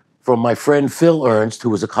from my friend Phil Ernst, who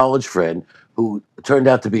was a college friend, who turned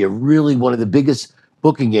out to be one of the biggest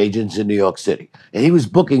booking agents in New York City. And he was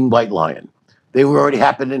booking White Lion. They were already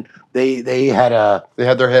happening. They had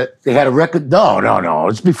their hit. They had a record. No.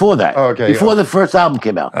 It's before that. Oh, okay, Before yeah. the first album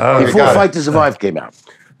came out. okay, Before got it. Fight to Survive came out.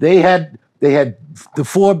 They had the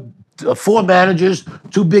four managers,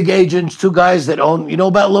 two big agents, two guys that own. You know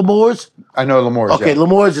about L'Amour's? I know L'Amour's. Okay, Yeah.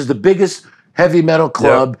 L'Amour's is the biggest heavy metal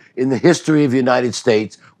club in the history of the United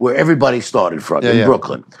States, where everybody started from in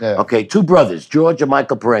Brooklyn. Yeah. Okay, two brothers, George and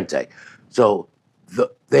Michael Parente. So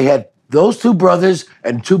they had those two brothers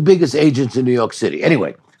and two biggest agents in New York City.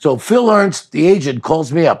 Anyway, so Phil Ernst, the agent,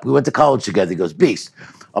 calls me up. We went to college together. He goes, Beast,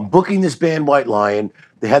 I'm booking this band, White Lion.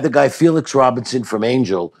 They had the guy Felix Robinson from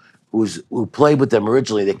Angel, who played with them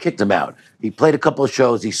originally. They kicked him out. He played a couple of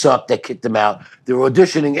shows. He sucked. They kicked him out. They were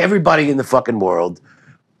auditioning everybody in the fucking world.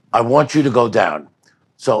 I want you to go down.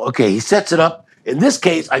 So, okay, he sets it up. In this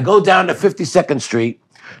case, I go down to 52nd Street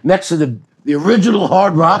next to the original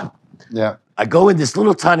Hard Rock. Yeah. I go in this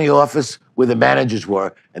little tiny office where the managers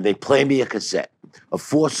were, and they play me a cassette of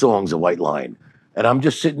 4 songs of White Lion. And I'm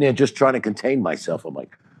just sitting there just trying to contain myself. I'm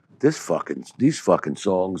like, these fucking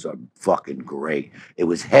songs are fucking great. It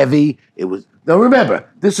was heavy. Now remember,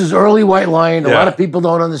 this is early White Lion. A lot of people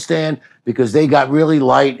don't understand because they got really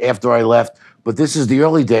light after I left. But this is the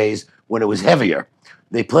early days when it was heavier.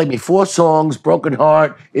 They played me 4 songs, Broken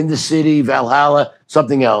Heart, In the City, Valhalla,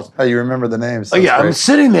 something else. Oh, you remember the names. Oh, yeah, That's I'm great.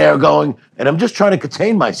 sitting there going, and I'm just trying to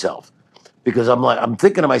contain myself because I'm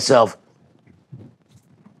thinking to myself,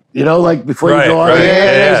 you know, like before you go on, I'm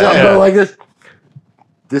going like this.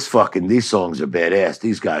 These songs are badass.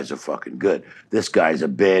 These guys are fucking good. This guy's a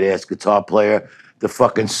badass guitar player. The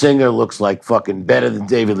fucking singer looks like fucking better than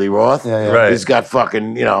David Lee Roth. Yeah. Right. He's got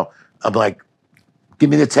fucking, you know, I'm like, give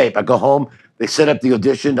me the tape. I go home. They set up the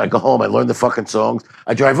audition. I go home. I learn the fucking songs.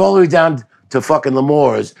 I drive all the way down to fucking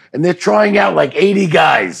L'Amour's, and they're trying out like 80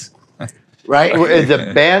 guys, right? Is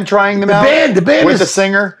the band trying them out? The band with is the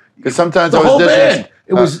singer? Because sometimes the those whole auditions-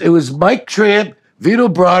 band. It was Mike Tramp, Vito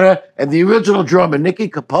Bratta, and the original drummer Nicky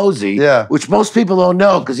Capozzi, which most people don't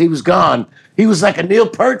know because he was gone. He was like a Neil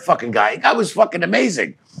Peart fucking guy. The guy was fucking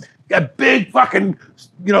amazing. Got big fucking,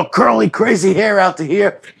 you know, curly, crazy hair out to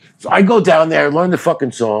here. So I go down there, learn the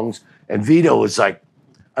fucking songs, and Vito was like,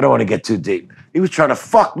 I don't want to get too deep. He was trying to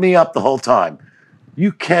fuck me up the whole time.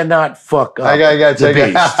 You cannot fuck up the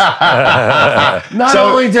Beast. Not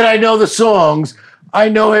only did I know the songs, I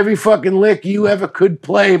know every fucking lick you ever could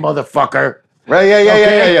play, motherfucker. Right,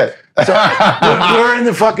 yeah. So we're in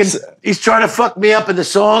the fucking. He's trying to fuck me up in the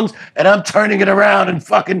songs, and I'm turning it around and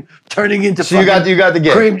fucking turning into. So you got the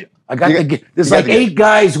gig. Cream. I got the gig. There's like 8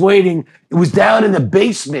 guys waiting. It was down in the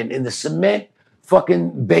basement, in the cement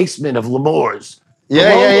fucking basement of L'Amour's.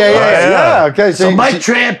 Yeah. Okay. So Mike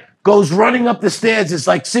Tramp goes running up the stairs. There's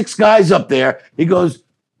like 6 guys up there. He goes,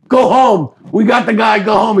 "Go home. We got the guy.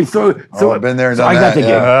 Go home." He threw it. I've been there and so done I got that. the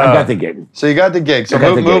gig. I got the gig. So you got the gig. So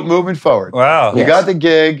moving forward. Wow. You got the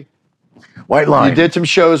gig. White Lion. You did some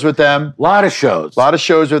shows with them. A lot of shows. A lot of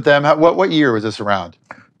shows with them. What year was this around?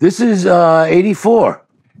 This is 84.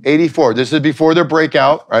 84. This is before their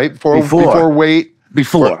breakout, right? Before Wait.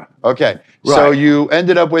 Before. Okay. Right. So you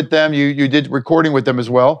ended up with them. You did recording with them as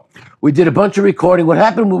well. We did a bunch of recording. What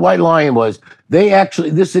happened with White Lion was they actually,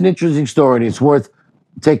 this is an interesting story, and it's worth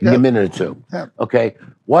taking a minute or two. Yeah. Okay.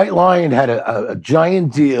 White Lion had a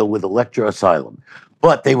giant deal with Electro Asylum,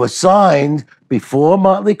 but they were signed before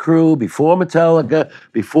Motley Crue, before Metallica,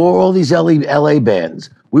 before all these LA bands.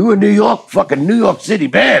 We were fucking New York City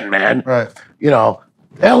band, man. Right. You know,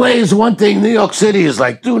 LA is one thing. New York City is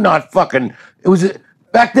like, do not fucking,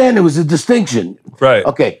 back then it was a distinction. Right.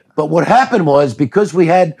 Okay. But what happened was because we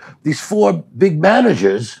had these 4 big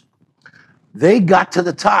managers, they got to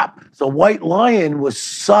the top. So White Lion was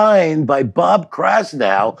signed by Bob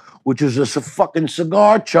Krasnow, which was a fucking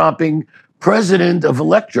cigar chomping president of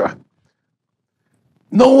Elektra.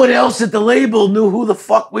 No one else at the label knew who the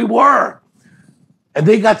fuck we were. And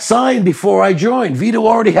they got signed before I joined. Vito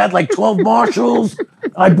already had like 12 Marshalls.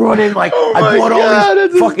 I brought in like, I bought all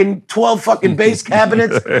these fucking 12 fucking bass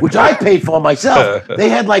cabinets, which I paid for myself. They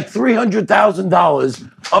had like $300,000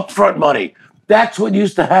 upfront money. That's what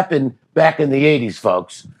used to happen back in the 80s,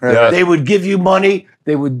 folks. Yeah. They would give you money.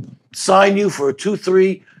 They would sign you for a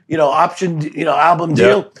 2-3, option, album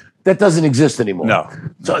deal. Yeah. That doesn't exist anymore. No.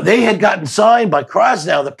 So they had gotten signed by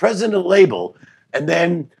Krasnow, the president of the label, and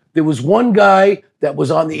then there was one guy that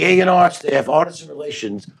was on the A&R staff, Artists and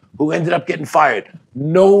Relations, who ended up getting fired.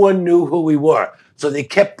 No one knew who we were. So they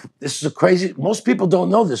kept, this is a crazy, most people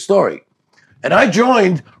don't know this story. And I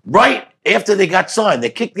joined right after they got signed.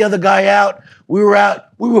 They kicked the other guy out. We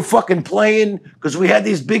were fucking playing because we had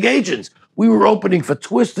these big agents. We were opening for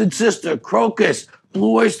Twisted Sister, Crocus,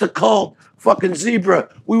 Blue Oyster Cult, fucking Zebra.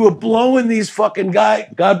 We were blowing these fucking guys.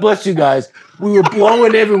 God bless you guys. We were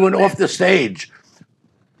blowing everyone off the stage.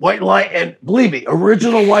 White Lion, and believe me,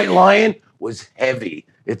 original White Lion was heavy.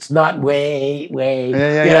 It's not way.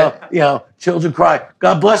 Children Cry.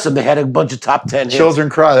 God bless them. They had a bunch of top 10 hits. Children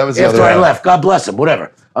Cry. That was the after other I left. God bless them.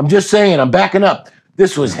 Whatever. I'm just saying. I'm backing up.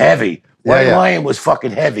 This was heavy. White Lion was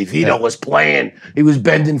fucking heavy. Vito was playing. He was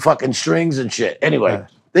bending fucking strings and shit. Anyway,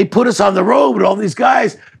 they put us on the road with all these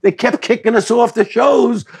guys. They kept kicking us off the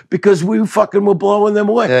shows because we fucking were blowing them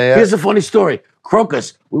away. Here's a funny story.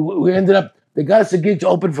 Crocus. We ended up. They got us a gig to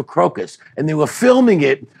open for Crocus, and they were filming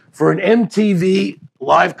it for an MTV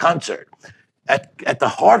live concert at the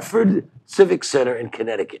Hartford Civic Center in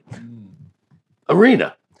Connecticut.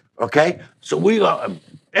 Arena, okay? So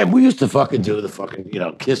and we used to fucking do the fucking,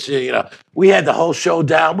 kiss you, We had the whole show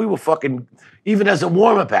down. We were fucking, even as a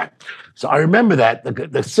warm-up act. So I remember that.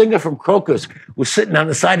 The singer from Crocus was sitting on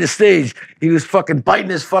the side of the stage. He was fucking biting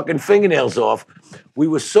his fucking fingernails off. We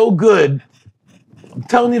were so good. I'm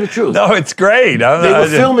telling you the truth. No, it's great. They were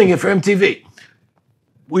filming it for MTV.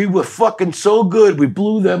 We were fucking so good, we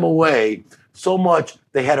blew them away so much,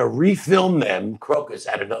 they had to refilm them, Crocus,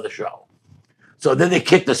 at another show. So then they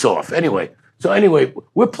kicked us off. Anyway,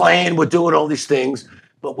 we're playing, we're doing all these things,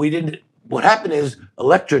 but we didn't. What happened is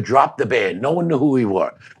Elektra dropped the band. No one knew who we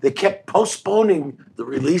were. They kept postponing the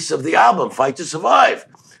release of the album, Fight to Survive.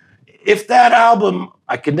 If that album,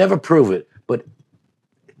 I could never prove it, but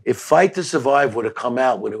if Fight to Survive would have come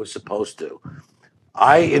out when it was supposed to,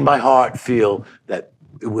 I, in my heart, feel that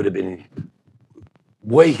it would have been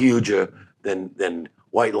way huger than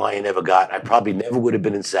White Lion ever got. I probably never would have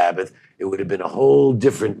been in Sabbath. It would have been a whole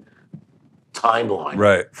different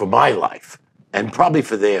timeline for my life, and probably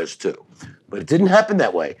for theirs too. But it didn't happen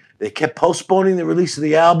that way. They kept postponing the release of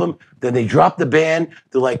the album. Then they dropped the band.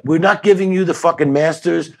 They're like, we're not giving you the fucking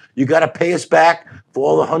masters. You got to pay us back for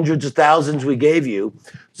all the hundreds of thousands we gave you.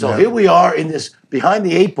 So here we are in this behind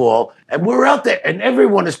the 8 ball, and we're out there, and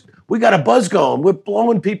we got a buzz going. We're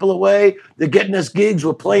blowing people away. They're getting us gigs.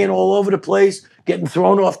 We're playing all over the place, getting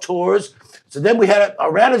thrown off tours. So then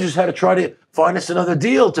our managers had to try to find us another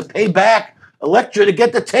deal to pay back Elektra to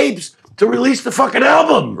get the tapes to release the fucking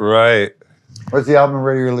album. Right. Was the album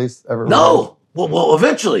already released? No. Well,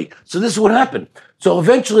 eventually. So this is what happened. So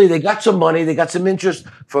eventually they got some money. They got some interest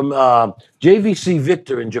from JVC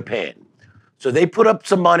Victor in Japan. So they put up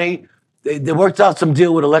some money. They worked out some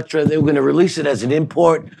deal with Elektra. They were going to release it as an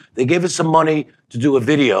import. They gave us some money to do a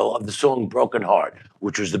video of the song Broken Heart,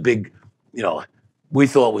 which was the big, we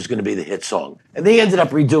thought was going to be the hit song. And they ended up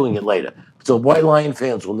redoing it later. So White Lion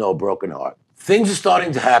fans will know Broken Heart. Things are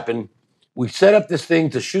starting to happen. We set up this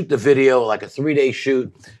thing to shoot the video, like a 3-day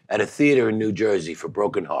shoot at a theater in New Jersey for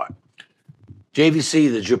Broken Heart.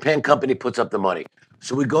 JVC, the Japan company, puts up the money.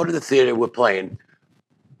 So we go to the theater, we're playing.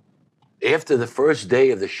 After the first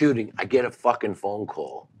day of the shooting, I get a fucking phone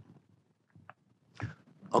call.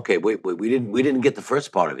 Okay, wait, we didn't get the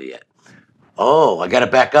first part of it yet. Oh, I gotta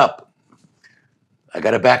back up.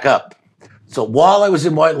 So while I was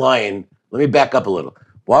in White Lion, let me back up a little.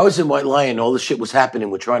 While I was in White Lion, all this shit was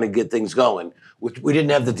happening. We're trying to get things going. We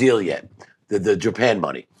didn't have the deal yet, the Japan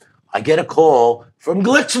money. I get a call from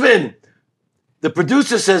Glicksman. The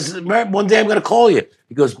producer says, one day I'm gonna call you.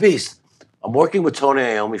 He goes, Beast, I'm working with Tony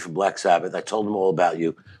Iommi from Black Sabbath. I told him all about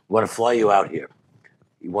you. We want to fly you out here.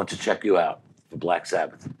 He wants to check you out for Black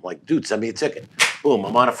Sabbath. I'm like, dude, send me a ticket. Boom,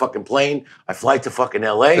 I'm on a fucking plane. I fly to fucking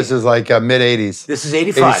LA. This is like mid-'80s. This is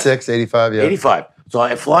 85. 86, 85, yeah. 85. So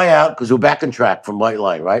I fly out because we're back on track from White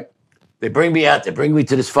Line, right? They bring me out. They bring me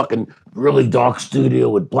to this fucking really dark studio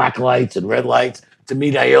with black lights and red lights to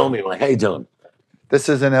meet Iommi. I'm like, how you doing? This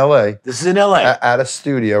is in LA. This is in LA. At a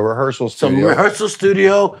studio, rehearsal studio. Some rehearsal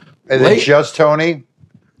studio. Is it just Tony?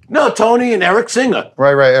 No, Tony and Eric Singer.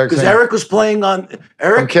 Right, Eric Because Singer. Eric was playing on...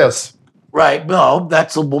 From Kiss. Right, no,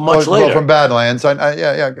 that's much later. Well, from Badlands.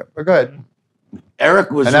 Yeah, go ahead.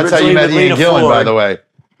 Eric was and that's how you met Ian Gillan, by the way.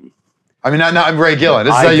 I mean, not Ray Gillan.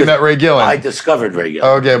 This is how you met Ray Gillan. I discovered Ray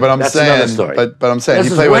Gillan. Okay, but I'm saying... Another story. But I'm saying,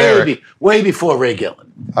 this you played with Eric. Way before Ray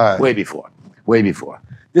Gillan. All right. Way before.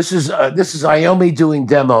 This is Iommi doing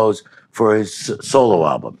demos for his solo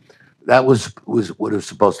album. That was what it was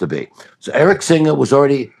supposed to be. So Eric Singer was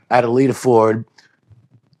already at Lita Ford,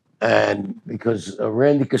 and because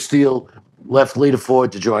Randy Castile left Lita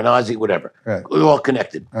Ford to join Ozzy, whatever. Right. We're all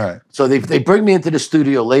connected. All right. So they bring me into the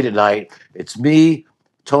studio late at night. It's me,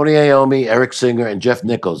 Tony Iommi, Eric Singer, and Jeff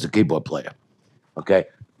Nichols, the keyboard player. Okay.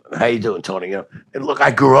 How you doing, Tony? And look,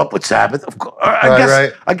 I grew up with Sabbath. Of course,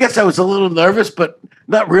 I guess I was a little nervous, but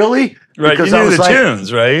not really. Right, because you knew I was the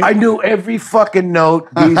tunes, right? I knew every fucking note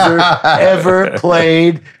Geezer ever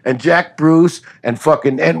played, and Jack Bruce, and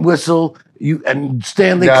fucking Entwistle, and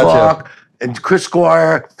Stanley Clark, and Chris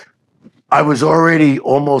Squire. I was already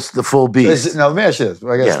almost the full beast. Now, let me ask you this.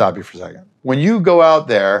 I got to stop you for a second. When you go out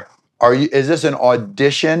there, is this an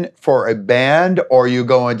audition for a band, or are you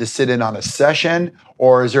going to sit in on a session,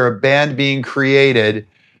 or is there a band being created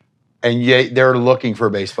and they're looking for a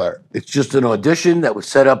bass player? It's just an audition that was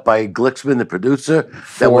set up by Glicksman, the producer,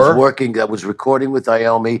 that was recording with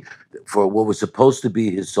Iommi for what was supposed to be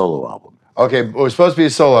his solo album. Okay, it was supposed to be a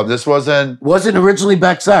solo album. This wasn't originally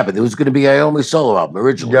Black Sabbath. It was going to be Iommi's solo album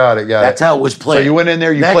originally. Got it. That's how it was played. So you went in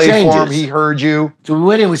there, you played for him, he heard you. So we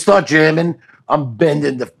went in, we start jamming. I'm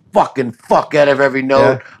bending the fucking fuck out of every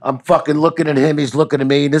note. Yeah. I'm fucking looking at him, he's looking at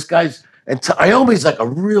me. And this guy's, Iommi's like a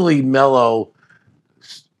really mellow,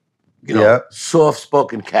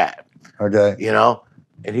 soft-spoken cat. Okay.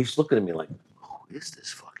 And he's looking at me like, who is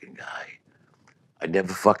this fucking guy? I'd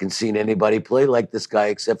never fucking seen anybody play like this guy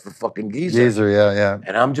except for fucking Geezer. Geezer, yeah.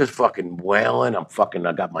 And I'm just fucking wailing.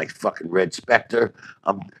 I got my fucking red Spectre.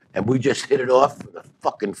 And we just hit it off for the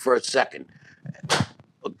fucking first second.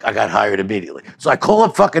 I got hired immediately. So I call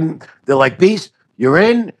up they're like, Beast, you're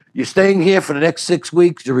in, you're staying here for the next 6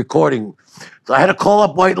 weeks, you're recording. So I had to call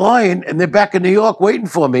up White Lion, and they're back in New York waiting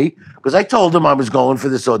for me, because I told them I was going for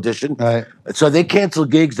this audition. Right. So they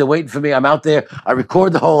canceled gigs, they're waiting for me, I'm out there, I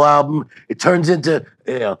record the whole album, it turns into,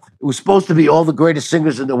 it was supposed to be all the greatest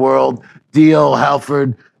singers in the world, Dio,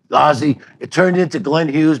 Halford, Ozzy. It turned into Glenn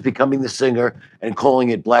Hughes becoming the singer and calling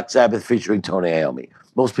it Black Sabbath featuring Tony Iommi.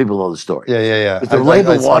 Most people know the story. Yeah. Because the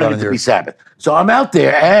label wanted it to be Sabbath. So I'm out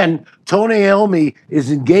there, and Tony Iommi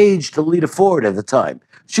is engaged to Lita Ford at the time.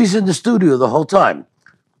 She's in the studio the whole time.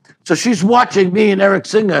 So she's watching me and Eric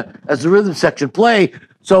Singer as the rhythm section play.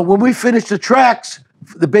 So when we finish the tracks,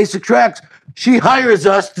 the basic tracks, she hires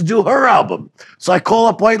us to do her album. So I call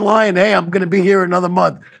up White Lion, hey, I'm going to be here another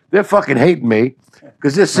month. They're fucking hating me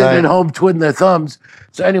because they're sitting at home twiddling their thumbs.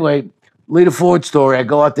 So anyway, Lita Ford story, I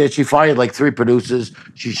go out there, she fired like 3 producers.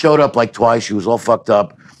 She showed up like twice, she was all fucked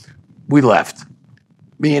up. We left.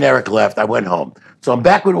 Me and Eric left, I went home. So I'm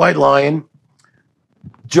back with White Lion,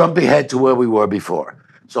 jumping ahead to where we were before.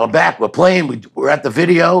 So I'm back, we're playing, we're at the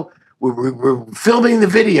video, we're filming the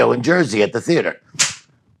video in Jersey at the theater.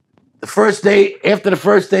 After the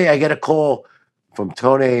first day, I get a call from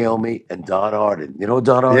Tony Iommi and Don Arden. You know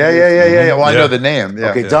Don Arden? Yeah. Well, I know the name.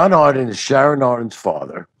 Yeah. Okay, Don Arden is Sharon Arden's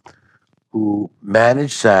father, who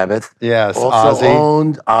managed Sabbath. Yes, Also Ozzy.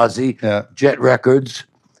 owned Ozzy, Yeah. Jet Records,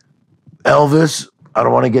 Elvis. I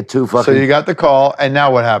don't want to get too fucking. So you got the call, and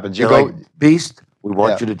now what happens? You they're go. like, Beast, we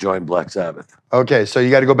want Yeah. you to join Black Sabbath. Okay, so you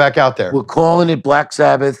got to go back out there. We're calling it Black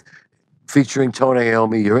Sabbath, featuring Tony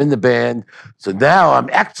Iommi. You're in the band. So now I'm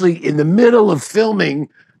actually in the middle of filming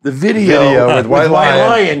the video with White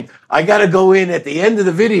Lion. I got to go in at the end of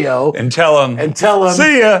the video And tell him.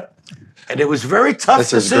 see ya. And it was a very tough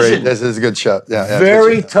This is decision. great. This is a good show. Yeah, yeah,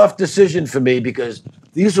 Very good show. tough decision for me because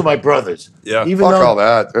these are my brothers. Yeah. Even Fuck though, all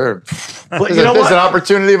that. but This you know is an what?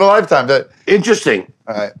 opportunity of a lifetime. Interesting.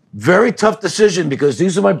 All right. Very tough decision because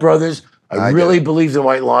these are my brothers. I I get really it. believed in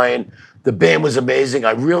White Lion. The band was amazing.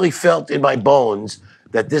 I really felt in my bones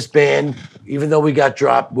that this band, even though we got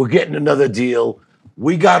dropped, we're getting another deal.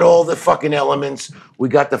 We got all the fucking elements. We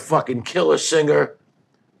got the fucking killer singer.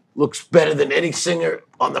 Looks better than any singer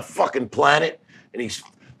on the fucking planet. And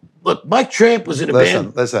look, Mike Tramp was in a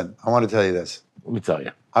band. Listen, I want to tell you this. Let me tell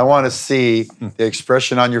you. I want to see the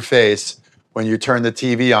expression on your face when you turn the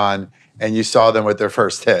TV on and you saw them with their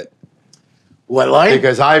first hit. White Lion?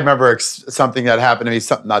 Because I remember something that happened to me,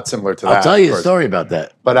 something not similar to that. I'll tell you of a course. story about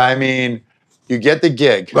that. But I mean, you get the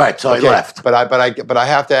gig. Right, so I left. But I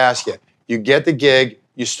have to ask you. You get the gig,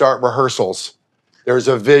 you start rehearsals. There's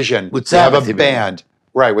a vision. With you have Sabbath, a you mean? band.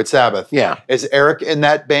 Right, with Sabbath. Yeah. Is Eric in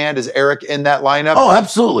that band? Is Eric in that lineup? Oh,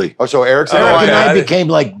 absolutely. Oh, so Eric's in the Eric and I lineup. became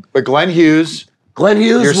like But Glenn Hughes. Glenn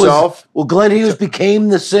Hughes Yourself? Glenn Hughes became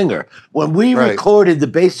the singer. When we Right. recorded the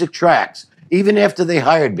basic tracks, even after they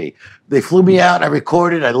hired me, they flew me out, I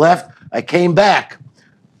recorded, I left, I came back.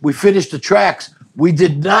 We finished the tracks. We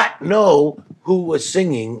did not know who was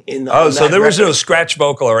singing in the Oh, so there was record. no scratch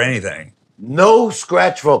vocal or anything. No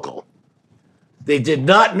scratch vocal. They did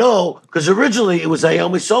not know, because originally it was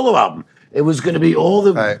Iommi's solo album. It was going to be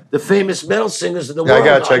all Right. the famous metal singers in the Yeah, world. I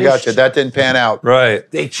got on you. his That didn't pan out. Right.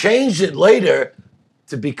 They changed it later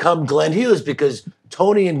to become Glenn Hughes because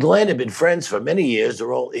Tony and Glenn had been friends for many years.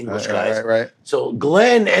 They're all English guys. Right. So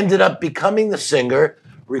Glenn ended up becoming the singer,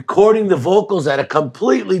 recording the vocals at a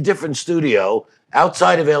completely different studio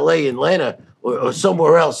outside of LA, Atlanta, or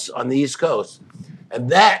somewhere else on the East Coast. And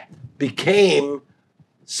that became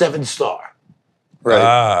 7 Star. Right.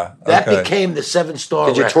 Ah, That okay. became the 7 Star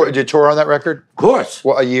Did you record. tour? Did you tour on that record? Of course.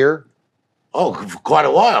 What, a year? Oh, for quite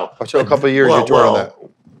a while. So a couple of years you toured on that.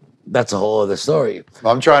 That's a whole other story.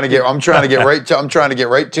 I'm trying to get right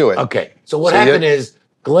to it. Okay. So what So you- happened is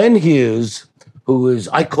Glenn Hughes, who is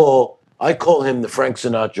I call him the Frank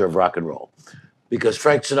Sinatra of rock and roll, because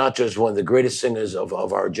Frank Sinatra is one of the greatest singers of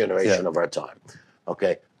our generation, Yeah. of our time.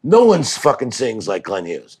 Okay. No one fucking sings like Glenn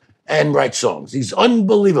Hughes and writes songs. He's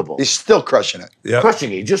unbelievable. He's still crushing it. Yeah.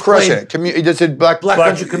 crushing it. He just Crushing played it. He just did Black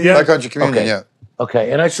Country Communion. Black Country Communion. Okay. Yeah.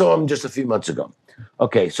 Okay, and I saw him just a few months ago.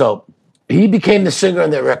 Okay, so he became the singer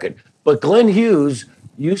on that record. But Glenn Hughes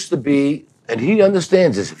used to be, and he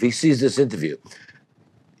understands this if he sees this interview,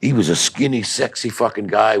 he was a skinny, sexy fucking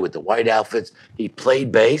guy with the white outfits. He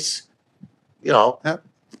played bass, you know, Yep.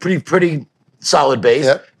 pretty solid bass,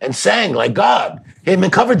 Yep. and sang like God. Him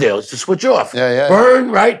and Coverdale used to switch off. Yeah.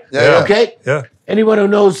 Burn, right? Yeah. Okay? Yeah. Anyone who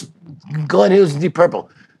knows Glenn Hughes and Deep Purple,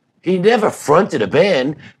 he never fronted a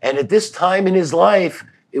band. And at this time in his life,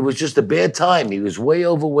 it was just a bad time. He was way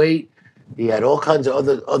overweight. He had all kinds of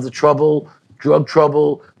other trouble, drug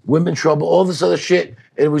trouble, women trouble, all this other shit.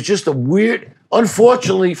 And it was just a weird,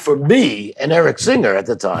 unfortunately for me and Eric Singer at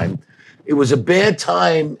the time, it was a bad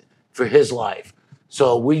time for his life.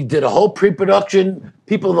 So we did a whole pre-production.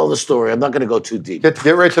 People know the story. I'm not going to go too deep. Get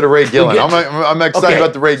right to the Ray Gillen. I'm excited Okay,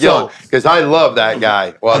 about the Ray so- Gillen because I love that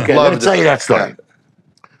guy. Well, Okay, I let love me tell you that story.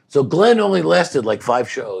 So Glenn only lasted like 5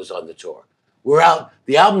 shows on the tour. We're out,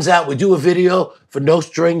 the album's out, we do a video for No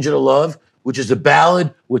Stranger to Love, which is a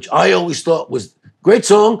ballad, which I always thought was great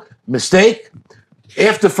song, mistake.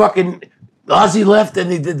 After fucking Ozzy left, and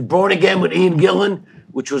they did Born Again with Ian Gillan,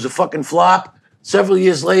 which was a fucking flop. Several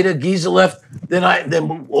years later, Geezer left. Then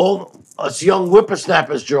all us young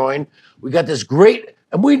whippersnappers joined. We got this great,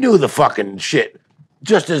 and we knew the fucking shit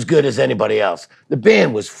just as good as anybody else. The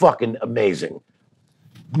band was fucking amazing.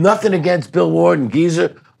 Nothing against Bill Ward and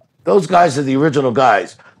Geezer. Those guys are the original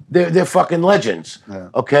guys. They're fucking legends.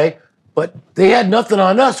 Okay? But they had nothing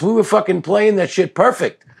on us. We were fucking playing that shit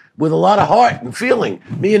perfect with a lot of heart and feeling.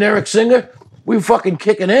 Me and Eric Singer, we were fucking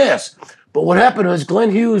kicking ass. But what happened was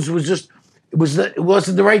Glenn Hughes was just, it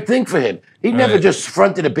wasn't the right thing for him. He never just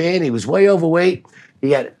fronted a band. He was way overweight.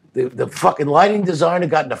 He had the fucking lighting designer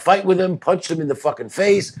got in a fight with him, punched him in the fucking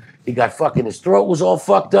face. He got fucking, his throat was all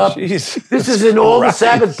fucked up. Jesus This is in all the Christ.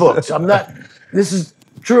 Sabbath books. This is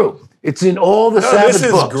true. It's in all the Sabbath This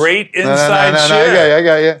is books. great No, inside shit. I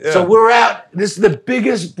got you. Yeah. So we're out. This is the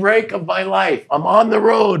biggest break of my life. I'm on the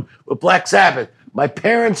road with Black Sabbath. My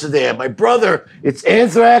parents are there. My brother. It's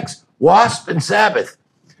Anthrax, Wasp, and Sabbath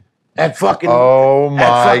at fucking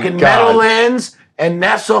Meadowlands and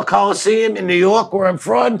Nassau Coliseum in New York, where I'm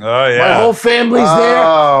from. Oh, yeah. My whole family's there,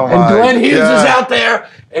 and Glenn Hughes is out there,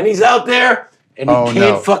 and he's out there, and he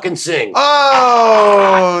can't fucking sing.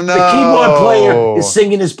 Oh no! The keyboard player is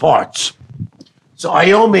singing his parts. So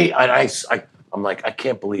Iommi, and I'm like, I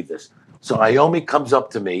can't believe this. So Iommi comes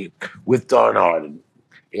up to me with Don Arden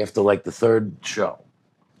after like the third show.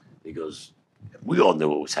 He goes, we all knew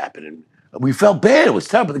what was happening. We felt bad. It was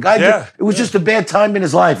terrible. The guy, it was just a bad time in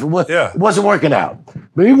his life. It wasn't working out.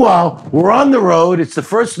 Meanwhile, we're on the road. It's the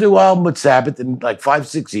first new album with Sabbath in like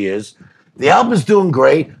 5-6 years. The album is doing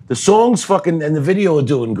great. The songs and the video are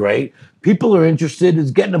doing great. People are interested.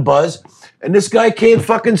 It's getting a buzz. And this guy can't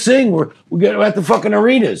fucking sing. We're at the fucking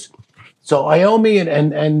arenas. So Iommi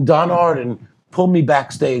and Don Arden pulled me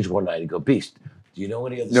backstage one night and go, Beast, do you know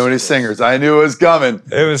any other singers? I knew it was coming.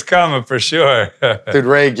 It was coming for sure. Dude,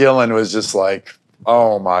 Ray Gillen was just like,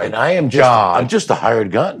 oh my And I am God. I'm just a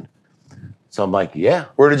hired gun. So I'm like, yeah.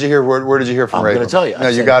 Where did you hear from Ray? I'm going to tell you. No,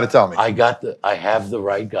 you got to tell me. I have the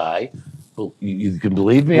right guy. You can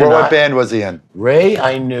believe me or What not. band was he in? Ray,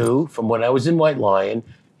 I knew from when I was in White Lion.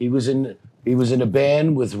 He was in a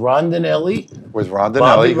band with Rondinelli. With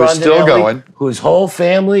Rondinelli, who's still going. Whose whole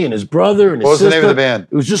family and his brother and his sister. What was the name of the band?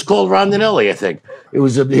 It was just called Rondinelli, I think. It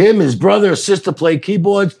was him, his brother, his sister played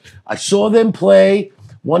keyboards. I saw them play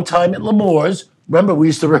one time at L'Amour's. Remember, we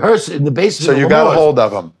used to rehearse in the basement. So you got a hold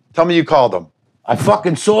of him. Tell me you called him. I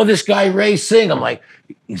fucking saw this guy, Ray, sing. I'm like,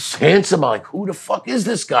 he's handsome. I'm like, who the fuck is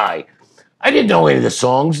this guy? I didn't know any of the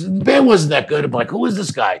songs. The band wasn't that good. I'm like, who is this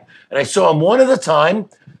guy? And I saw him one at a time.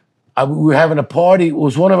 We were having a party. It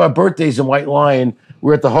was one of our birthdays in White Lion. We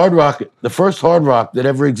were at the Hard Rock, the first Hard Rock that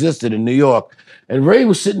ever existed in New York. And Ray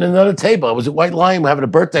was sitting at another table. I was at White Lion. We're having a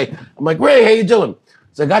birthday. I'm like, Ray, how you doing?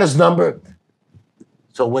 So I got his number.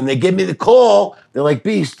 So when they give me the call, they're like,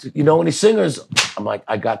 Beast, you know any singers? I'm like,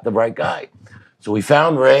 I got the right guy. So we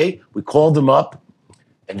found Ray. We called him up.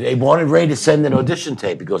 And they wanted Ray to send an audition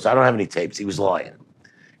tape. He goes, I don't have any tapes. He was lying.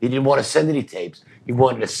 He didn't want to send any tapes. He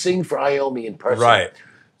wanted to sing for Iommi in person. Right.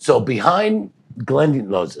 So behind, Glenn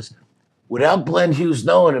knows this. Without Glenn Hughes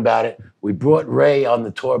knowing about it, we brought Ray on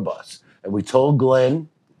the tour bus. And we told Glenn,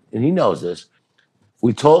 and he knows this,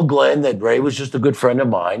 we told Glenn that Ray was just a good friend of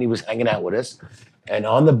mine. He was hanging out with us. And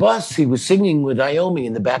on the bus, he was singing with Iommi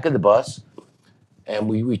in the back of the bus. And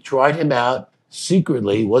we tried him out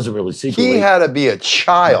secretly. He wasn't really secretly. He had to be a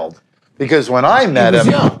child because when I met him,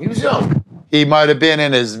 he was young. He might have been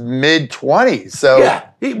in his mid-20s. So yeah,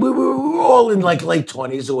 we were all in like late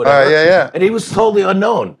 20s or whatever. Yeah. And he was totally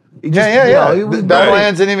unknown.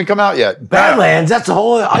 Badlands didn't even come out yet. Badlands, that's a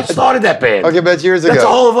whole. I started that band. Okay, but years ago. That's a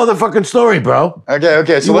whole other fucking story, bro.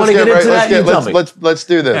 Okay. So let's get right. Let's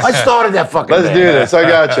do this. I started that fucking. Let's do this. I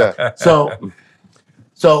gotcha.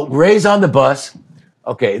 So Ray's on the bus.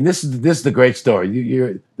 Okay, and this is the great story.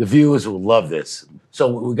 The viewers will love this.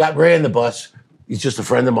 So we got Ray on the bus. He's just a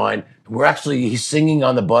friend of mine. He's singing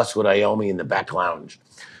on the bus with Iommi in the back lounge.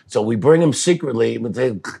 So we bring him secretly. We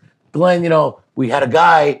say, Glenn, we had a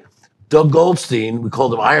guy, Doug Goldstein. We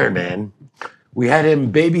called him Iron Man. We had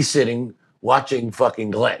him babysitting, watching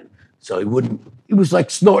fucking Glenn. So he was like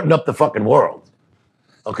snorting up the fucking world.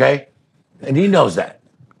 Okay? And he knows that.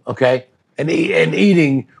 Okay? And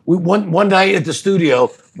eating. One night at the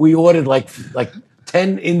studio, we ordered like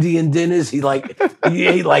 10 Indian dinners. He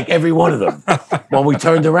ate like every one of them. When we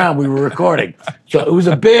turned around, we were recording. So it was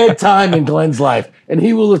a bad time in Glenn's life. And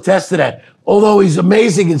he will attest to that. Although he's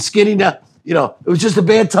amazing and skinny now, it was just a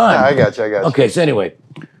bad time. Yeah, I got you. Okay, so anyway.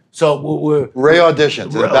 So we're Ray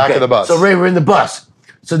auditions in the back of the bus. So Ray, we're in the bus.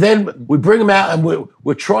 So then we bring him out and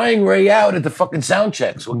we're trying Ray out at the fucking sound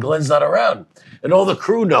checks when Glenn's not around. And all the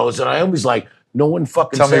crew knows, and I always like, no one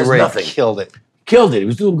fucking says Ray nothing. Killed it. He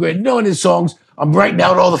was doing great. Knowing his songs, I'm writing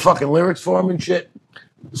out all the fucking lyrics for him and shit,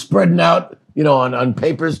 spreading out, on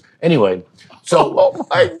papers. Anyway, so oh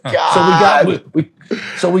my God.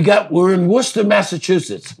 We're in Worcester,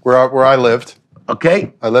 Massachusetts, where I lived.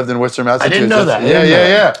 Okay, I lived in Worcester, Massachusetts. I didn't know that.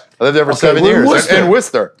 Yeah. I lived there for 7 years. In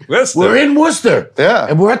Worcester. We're in Worcester. Yeah.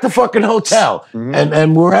 And we're at the fucking hotel. Mm-hmm.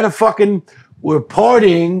 And we're at we're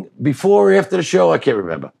partying before or after the show. I can't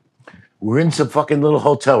remember. We're in some fucking little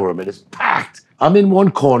hotel room and it's packed. I'm in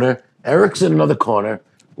one corner. Eric's in another corner.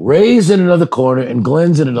 Ray's in another corner. And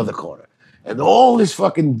Glenn's in another corner. And all these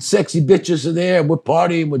fucking sexy bitches are there. And we're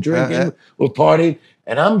partying. We're drinking. We're partying.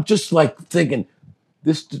 And I'm just like thinking,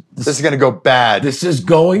 This is going to go bad. This is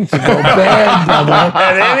going to go bad, brother.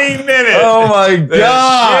 At any minute. Oh my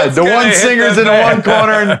God. The one singer's in the one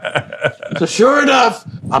corner. So sure enough,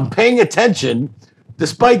 I'm paying attention.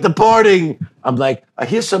 Despite the partying, I'm like, I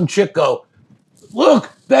hear some chick go, look,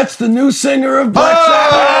 that's the new singer of Black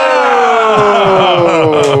Sabbath.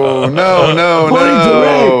 Oh,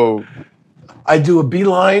 no. I do a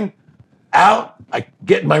beeline out. I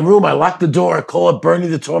get in my room. I lock the door. I call up Bernie,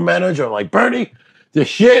 the tour manager. I'm like, Bernie, the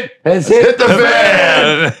shit has hit the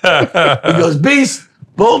fan. He goes, Beast,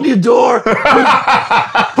 bolt your door. Put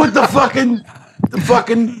the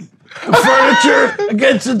fucking furniture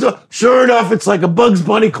against the door. Sure enough, it's like a Bugs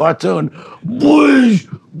Bunny cartoon. Whoosh,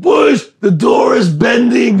 whoosh, the door is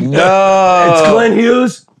bending. No. It's Glenn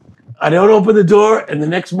Hughes. I don't open the door, and the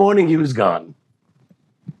next morning he was gone.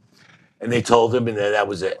 And they told him, and then that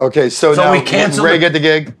was it. Okay, so now we canceled. Ray get the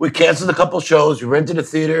gig? We canceled a couple shows. We rented a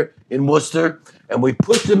theater in Worcester, and we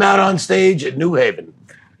pushed him out on stage at New Haven.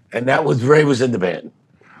 And that was Ray was in the band.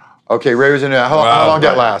 Okay, Ray was in there. How long did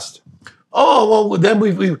that last? Oh, well, then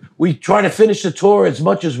we tried to finish the tour as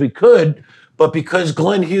much as we could, but because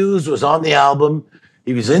Glenn Hughes was on the album,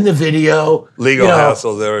 he was in the video. Legal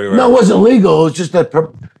hassles everywhere. No, it wasn't legal. It was just that,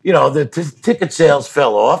 the ticket sales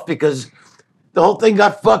fell off because the whole thing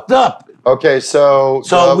got fucked up. Okay, so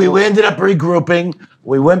we ended up regrouping.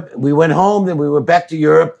 We went home, then we went back to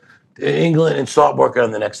Europe, to England, and started working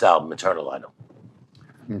on the next album, Eternal Idol.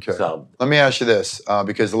 Okay. So let me ask you this,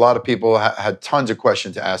 because a lot of people had tons of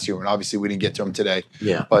questions to ask you, and obviously we didn't get to them today.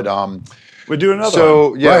 Yeah. But we'll do another one.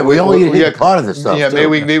 So yeah, right, we only hit part of the stuff. Yeah, too.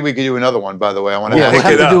 maybe we could do another one. By the way, I want to. Yeah, ask we'll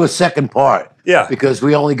have to up. do a second part. Yeah. Because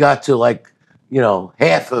we only got to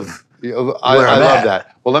half of. I love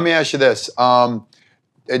that. Well, let me ask you this. I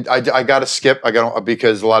got to skip.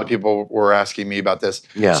 Because a lot of people were asking me about this.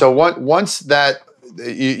 Yeah. So once that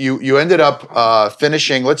you ended up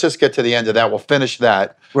finishing. Let's just get to the end of that. We'll finish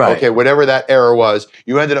that. Right. Okay. Whatever that era was,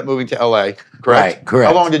 you ended up moving to LA. Correct. Right. Correct.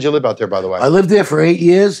 How long did you live out there, by the way? I lived there for 8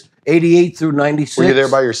 years, 88 through 96. Were you there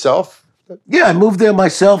by yourself? Yeah, I moved there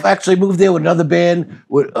myself. Actually, moved there with another band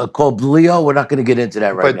called Leo. We're not going to get into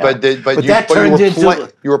that right now.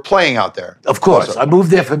 You were playing out there. Of course, Also. I moved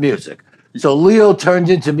there for music. So Leo turned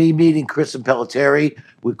into me meeting Chris and Pelletieri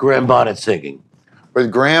with Graham Bonnet singing. With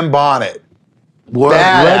Graham Bonnet.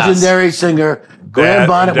 Legendary singer. Graham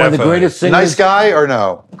Bonnet, one of the greatest singers. Nice guy or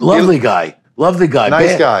no? Lovely guy.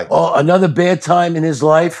 Nice guy. Oh, another bad time in his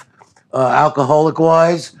life,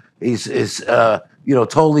 alcoholic-wise. He's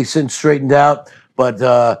totally since straightened out.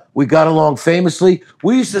 But we got along famously.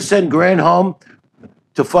 We used to send Grant home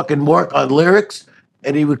to fucking work on lyrics,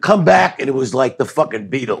 and he would come back, and it was like the fucking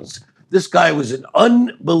Beatles. This guy was an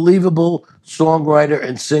unbelievable songwriter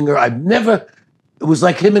and singer. It was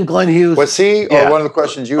like him and Glenn Hughes. Was he, or one of the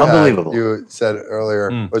questions you Unbelievable. you said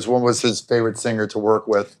earlier, was when was his favorite singer to work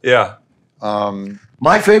with? Yeah.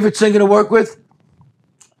 My favorite singer to work with?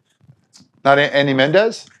 Not Andy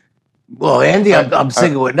Mendez? Well, Andy, I'm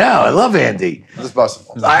singing with now. I love Andy. Just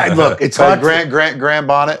busting. Look, it's hard. Graham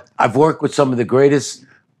Bonnet? I've worked with some of the greatest,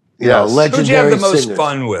 Yes. legendary Who'd you have the most singers.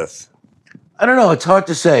 fun with? I don't know. It's hard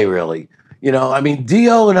to say, really.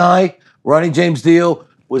 Dio and I, Ronnie James Dio,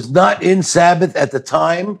 was not in Sabbath at the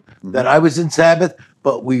time that I was in Sabbath,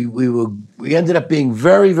 but we ended up being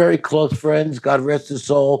very, very close friends. God rest his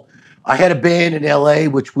soul. I had a band in LA,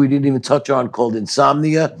 which we didn't even touch on, called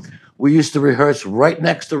Insomnia. We used to rehearse right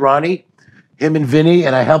next to Ronnie, him and Vinny,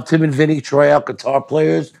 and I helped him and Vinny try out guitar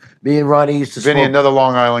players. Me and Ronnie used to Vinny, smoke. another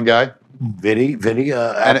Long Island guy. Vinny,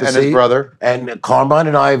 and his brother. And Carmine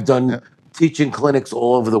and I have done teaching clinics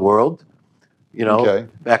all over the world.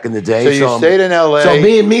 Back in the day. So you stayed in LA. So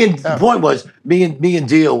me and the point was me and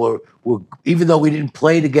Dio were even though we didn't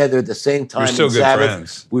play together at the same time. You're still in good Sabbath,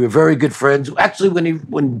 friends. We were very good friends. Actually,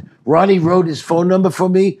 when Ronnie wrote his phone number for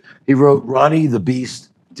me, he wrote Ronnie the Beast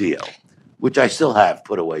Dio, which I still have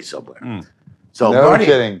put away somewhere. So No Ronnie,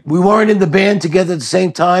 kidding. we weren't in the band together at the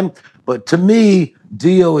same time, but to me,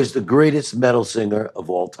 Dio is the greatest metal singer of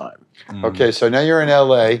all time. Okay, so now you're in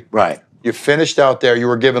LA. Right. You finished out there. You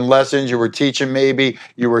were giving lessons. You were teaching. Maybe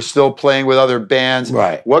you were still playing with other bands.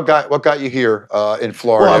 Right. What got you here in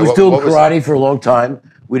Florida? Well, I was doing karate for a long time.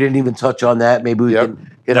 We didn't even touch on that. Maybe we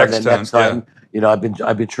can hit on that next time. I've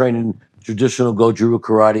been training traditional Goju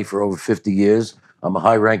karate for over 50 years. I'm a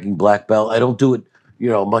high-ranking black belt. I don't do it,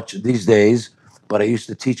 much these days, but I used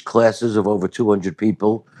to teach classes of over 200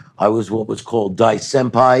 people. I was what was called Dai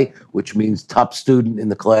Senpai, which means top student in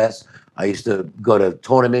the class. I used to go to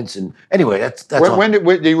tournaments, and anyway, that's when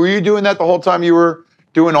were you doing that the whole time you were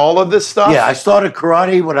doing all of this stuff? Yeah, I started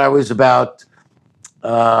karate when I was about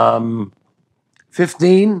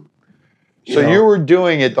 15. So you were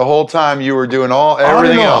doing it the whole time. You were doing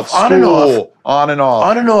everything else, on and off, on and off,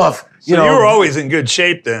 on and off. So you were always in good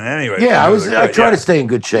shape then, anyway. Yeah, I try to stay in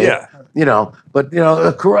good shape. Yeah. But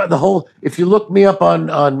the whole. If you look me up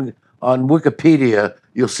on Wikipedia,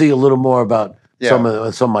 you'll see a little more about some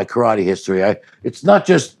of my karate history. It's not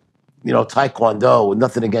just Taekwondo,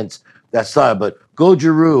 nothing against that style, but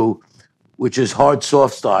Goju-Ryu, which is hard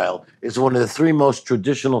soft style, is one of the 3 most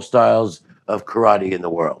traditional styles of karate in the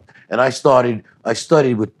world. And I studied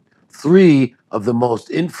with 3 of the most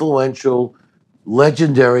influential,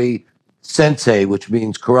 legendary sensei, which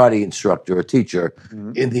means karate instructor or teacher,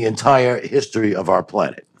 in the entire history of our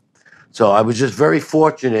planet. So I was just very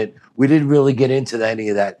fortunate. We didn't really get into any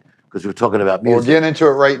of that because we're talking about music. We're getting into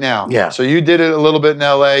it right now. Yeah. So you did it a little bit in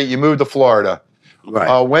LA. You moved to Florida.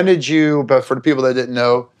 Right. When did you, but for the people that didn't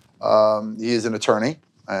know, he is an attorney.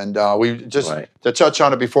 And we just, to touch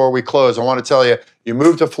on it before we close, I want to tell you, you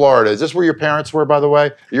moved to Florida. Is this where your parents were, by the way?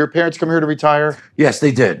 Did your parents come here to retire? Yes,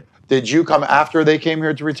 they did. Did you come after they came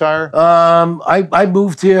here to retire? I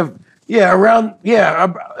moved here,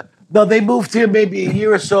 no, they moved here maybe a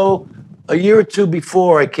year or 2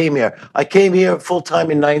 before I came here. I came here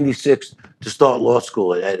full-time in '96 to start law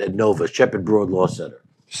school at Nova, Shepherd Broad Law Center.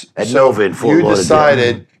 Nova in Fort Lauderdale. You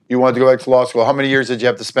decided you wanted to go back to law school. How many years did you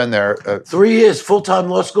have to spend there? 3 years, full-time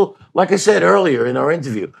law school. Like I said earlier in our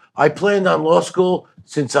interview, I planned on law school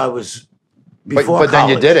since I was before college. But then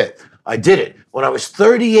you did it. I did it. When I was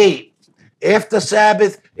 38, after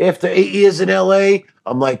Sabbath, after 8 years in LA,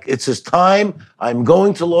 I'm like, it's just time. I'm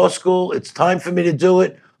going to law school. It's time for me to do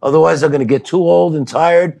it. Otherwise, I'm going to get too old and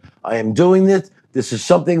tired. I am doing this. This is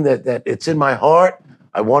something that it's in my heart.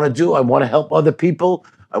 I want to do. I want to help other people.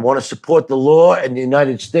 I want to support the law in the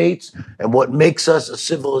United States. And what makes us a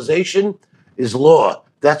civilization is law.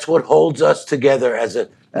 That's what holds us together as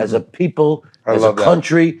a people, as a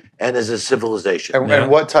country, and as a civilization. And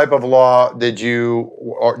what type of law do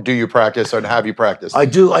you practice, or have you practiced? I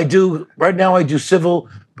do. Right now, I do civil,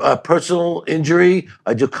 personal injury.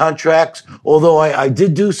 I do contracts. Although I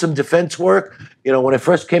did do some defense work. When I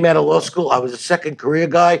first came out of law school, I was a second career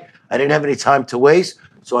guy. I didn't have any time to waste.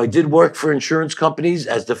 So I did work for insurance companies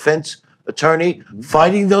as defense attorney,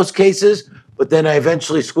 fighting those cases. But then I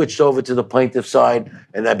eventually switched over to the plaintiff side,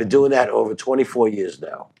 and I've been doing that over 24 years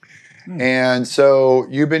now. And so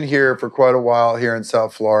you've been here for quite a while here in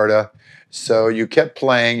South Florida. So you kept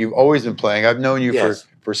playing. You've always been playing. I've known you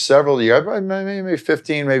for several years, maybe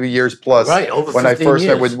 15, maybe years plus. Right, over 15 When I first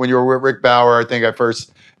years. met when you were with Rick Bauer, I think I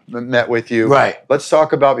first met with you. Right. Let's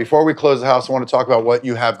talk about, before we close the house, I want to talk about what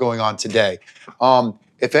you have going on today.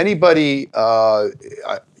 If anybody,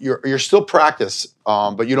 you're still practice,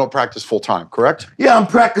 but you don't practice full time, correct? Yeah, I'm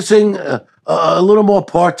practicing a little more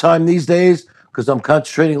part-time these days because I'm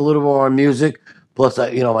concentrating a little more on music. Plus,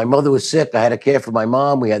 my mother was sick. I had to care for my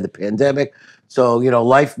mom. We had the pandemic. So,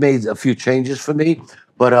 life made a few changes for me.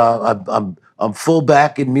 But I'm full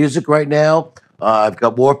back in music right now. I've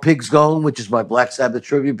got War Pigs going, which is my Black Sabbath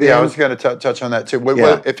tribute band. Yeah, I was going to touch on that too.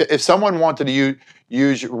 If someone wanted to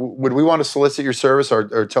use, would we want to solicit your service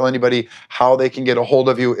or tell anybody how they can get a hold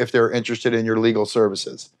of you if they're interested in your legal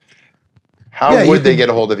services? How would they get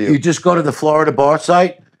a hold of you? You just go to the Florida Bar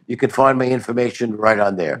site. You can find my information right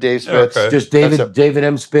on there. Dave Spitz. Okay. Just David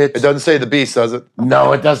M. Spitz. It doesn't say the Beast, does it?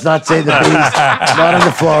 No, it does not say the Beast. Not on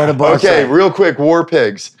the Florida Bar site. Okay, real quick, War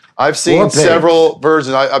Pigs. I've seen several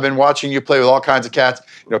versions. I've been watching you play with all kinds of cats.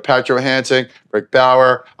 Patrick Johansson, Rick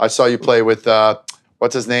Bauer. I saw you play with,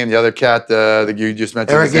 what's his name? The other cat that you just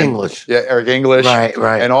mentioned. Eric English. Yeah, Eric English.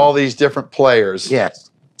 Right. And all these different players. Yes.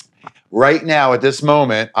 Right now, at this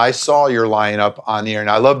moment, I saw your lineup on the air, and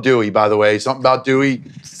I love Dewey, by the way. Something about Dewey.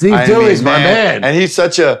 Steve Dewey's my man. And he's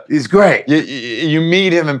he's great. You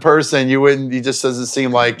meet him in person, he just doesn't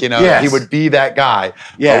seem like, Yes. he would be that guy.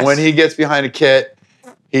 Yes. But when he gets behind a kit,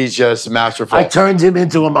 he's just masterful. I turned him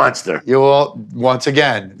into a monster. You will, once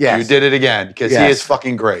again, you did it again, because he is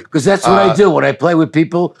fucking great. Because that's what I do. When I play with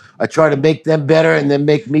people, I try to make them better and then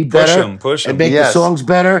make me better. Push 'em. And make the songs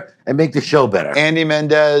better and make the show better. Andy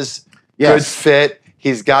Mendez, good fit.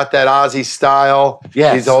 He's got that Ozzy style.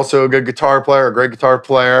 Yes. He's also a good guitar player, a great guitar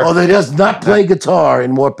player. Although he does not play guitar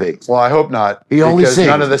in War Pigs. Well, I hope not. He only because sings.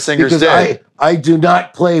 none of the singers because did. I do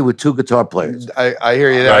not play with 2 guitar players. I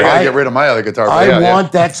hear you there. I got to get rid of my other guitar player. I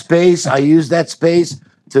want that space. I use that space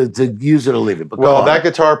to use it or leave it. But well, that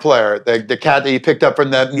guitar player, the cat that you picked up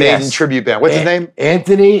from the Maiden tribute band, what's his name?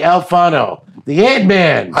 Anthony Alfano, the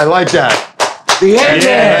Ant-Man. I like that. The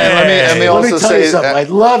Ant-Man. Let me also tell say you something. I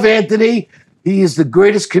love Anthony. He is the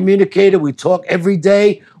greatest communicator. We talk every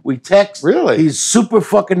day. We text. Really? He's super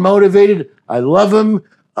fucking motivated. I love him.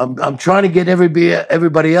 I'm trying to get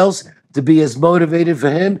everybody else to be as motivated for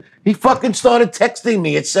him. He fucking started texting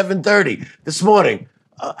me at 7:30 this morning.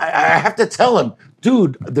 I have to tell him,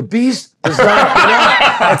 dude, the beast does not get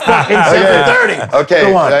up at fucking 7:30. Okay,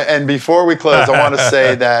 Go on. and before we close, I want to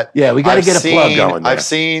say that we got to get a plug going there. I've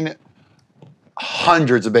seen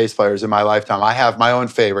hundreds of bass players in my lifetime. I have my own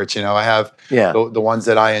favorites, I have the ones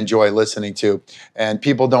that I enjoy listening to. And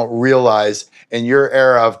people don't realize in your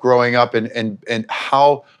era of growing up and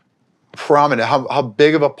how prominent, how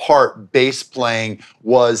big of a part bass playing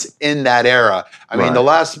was in that era. I mean, the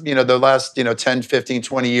last 10, 15,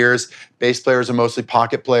 20 years, bass players are mostly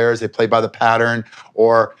pocket players. They play by the pattern.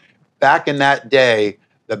 Or back in that day,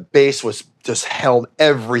 the bass was just held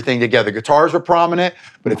everything together. Guitars were prominent,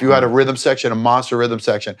 but if you had a rhythm section, a monster rhythm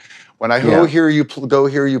section. When I go hear you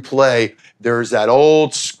play, there's that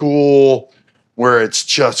old school where it's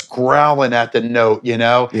just growling at the note,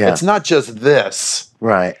 It's not just this.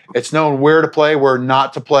 Right. It's knowing where to play, where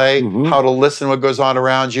not to play, how to listen to what goes on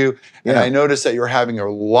around you. And I noticed that you're having a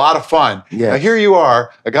lot of fun. Now here you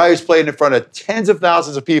are, a guy who's played in front of tens of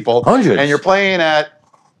thousands of people. Hundreds. And you're playing at,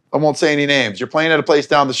 I won't say any names, you're playing at a place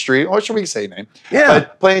down the street, or should we say name? Yeah.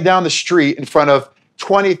 But playing down the street in front of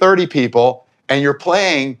 20, 30 people, and you're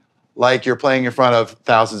playing like you're playing in front of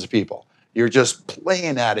thousands of people. You're just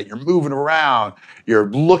playing at it. You're moving around. You're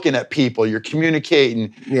looking at people. You're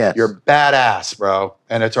communicating. Yes. You're badass, bro.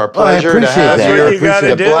 And it's our pleasure to appreciate have that. you. That's what you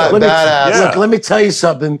gotta do. Badass. Look, let me tell you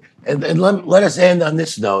something, and let us end on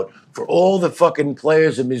this note. For all the fucking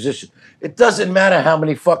players and musicians, it doesn't matter how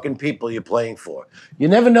many fucking people you're playing for. You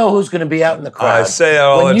never know who's going to be out in the crowd. I say that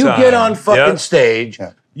all the when time. you get on fucking stage,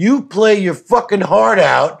 you play your fucking heart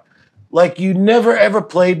out like you never ever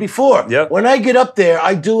played before. Yep. When I get up there,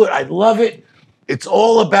 I do it. I love it. It's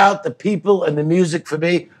all about the people and the music for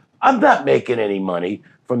me. I'm not making any money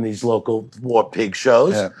from these local War Pig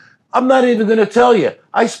shows. Yeah. I'm not even going to tell you.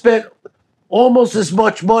 I spent almost as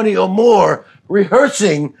much money or more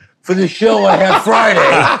rehearsing for the show I have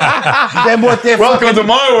Friday than what they're Welcome to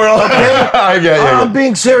my world. Okay? I'm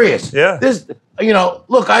being serious. Yeah. This,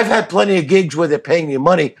 look, I've had plenty of gigs where they're paying you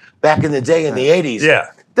money back in the day in the 80s. Yeah.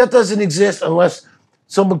 That doesn't exist unless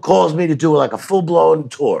someone calls me to do like a full-blown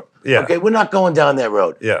tour. Yeah. Okay, we're not going down that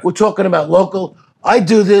road. Yeah. We're talking about local. I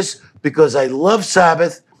do this because I love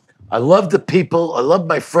Sabbath. I love the people. I love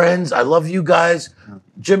my friends. I love you guys.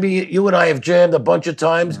 Jimmy, you and I have jammed a bunch of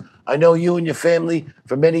times. I know you and your family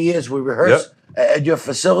for many years. We rehearse at your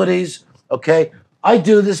facilities. Okay. I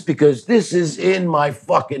do this because this is in my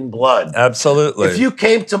fucking blood. Absolutely. If you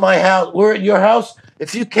came to my house, we're at your house.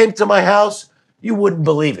 If you came to my house, you wouldn't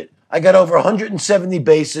believe it. I got over 170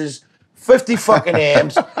 basses, 50 fucking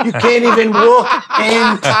amps. You can't even walk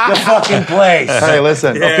in the fucking place. Hey,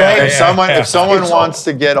 listen. Okay? If someone wants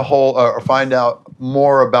to get a hold or find out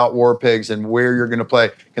more about War Pigs and where you're going to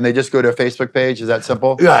play, can they just go to a Facebook page? Is that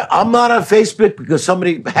simple? Yeah, I'm not on Facebook because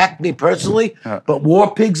somebody hacked me personally, but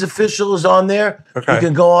War Pigs Official is on there. Okay. You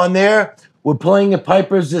can go on there. We're playing at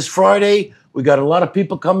Piper's this Friday. We got a lot of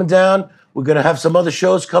people coming down. We're going to have some other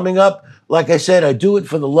shows coming up. Like I said, I do it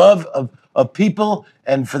for the love of people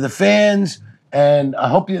and for the fans. And I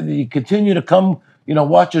hope you continue to come,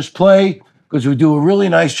 watch us play because we do a really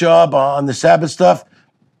nice job on the Sabbath stuff.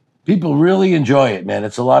 People really enjoy it, man.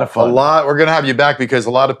 It's a lot of fun. We're going to have you back because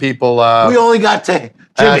a lot of people. We only got to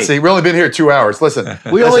Jimmy. See, we've only been here 2 hours. Listen.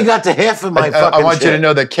 We only got to half of my fucking I want shit. you to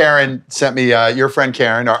know that Karen sent me your friend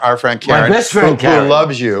Karen, our friend Karen. My best friend Karen. Who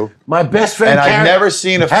loves you. My best friend And Karen. I've never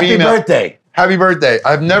seen a Happy female. birthday. Happy birthday.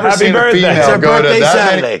 I've never Happy seen birthday. a female It's her go to birthday that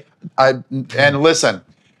Saturday. many. And listen,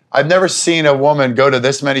 I've never seen a woman go to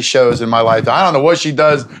this many shows in my lifetime. I don't know what she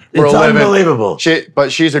does for It's a living. unbelievable.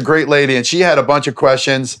 But she's a great lady, and she had a bunch of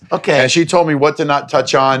questions. Okay. And she told me what to not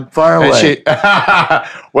touch on. Fire And away.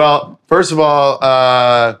 Well, first of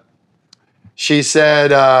all, she said,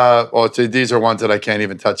 these are ones that I can't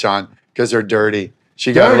even touch on because they're dirty.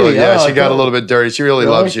 She got Dirty? she got a little bit dirty. She really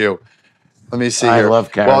loves you. Let me see I here.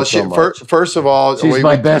 love Karen Well, so much. First of all, She's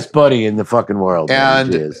my best buddy in the fucking world.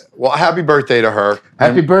 man. She and is. well, happy birthday to her.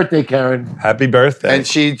 Happy birthday, Karen. Happy birthday. And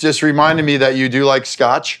she just reminded me that you do like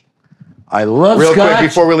scotch. I love Real scotch. quick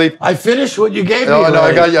before we leave. I finished what you gave me. No, I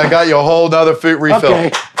already. got you a whole nother food refill.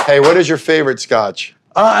 Okay. Hey, what is your favorite scotch?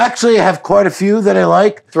 Actually, I have quite a few that I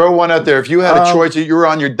like. Throw one out there. If you had a choice, you were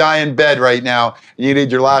on your dying bed right now, and you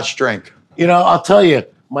need your last drink. I'll tell you,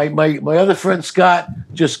 my other friend Scott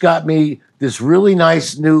just got me this really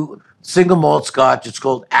nice new single malt scotch. It's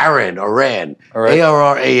called Arran, All right.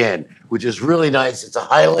 Arran, which is really nice. It's a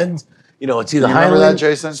Highland. It's either You remember Highland, that,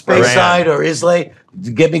 Jason? Speyside, or Islay.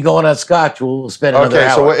 To get me going on scotch, we'll spend another Okay,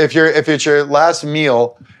 hour. so if it's your last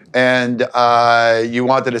meal, and you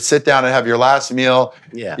wanted to sit down and have your last meal.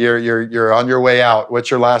 Yeah. You're on your way out. What's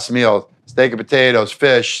your last meal? Steak and potatoes,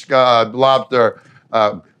 fish, lobster.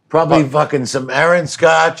 Probably fucking some Aaron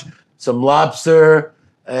Scotch, some lobster,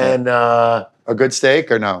 and A good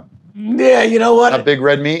steak or no? yeah, you know what? A big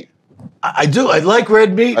red meat? I do. I like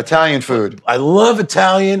red meat. Italian food. I love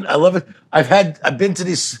Italian. I love it. I've been to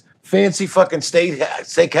these fancy fucking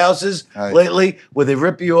steakhouses Right. lately where they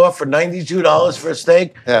rip you off for $92 for a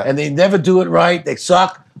steak, Yeah. and they never do it right. They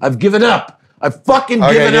suck. I've given up. I've fucking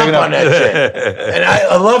given up on that shit. And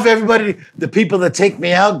I love everybody, the people that take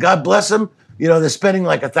me out. God bless them. You know, they're spending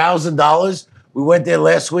like $1,000. We went there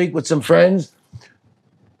last week with some friends.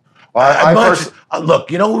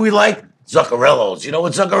 Look, you know what we like? Zuccarello's. You know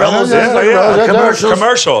what Zuccarello's is? Commercials.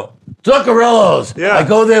 Commercial. Zuccarello's. Yeah. I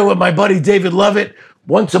go there with my buddy David Lovett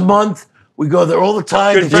once a month. We go there all the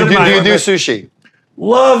time. Good friend of Do mine. you do sushi?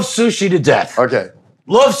 Love sushi to death. Okay.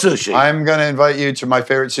 Love sushi. I'm going to invite you to my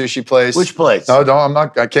favorite sushi place. Which place? No, I'm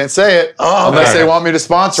not. I can't say it Oh, unless okay. they want me to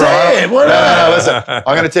sponsor. Say it, No, what up? listen. I'm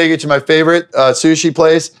going to take you to my favorite sushi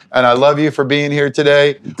place, and I love you for being here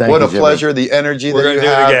today. Thank What you, a Jimmy. pleasure, the energy We're that you gonna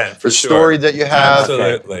do it have, again, for the sure. story that you have.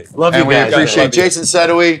 Absolutely. Love you And we guys. appreciate Love you. Jason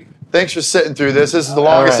Sedowy. Thanks for sitting through this. This is the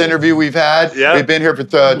longest right. interview we've had. Yeah. We've been here for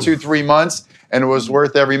 2-3 months, and it was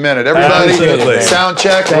worth every minute. Everybody, Absolutely. sound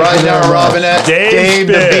check. Thank you Ridenour, very much. Robinette, Dave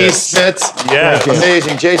the Spitz. Beast Spitz. Yes.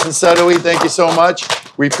 Amazing. Jason Sedowy, thank you so much.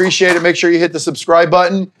 We appreciate it. Make sure you hit the subscribe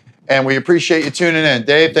button, and we appreciate you tuning in.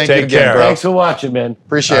 Dave, thank you Take again, care. bro. Thanks for watching, man.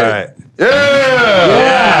 Appreciate All it. right. Yeah!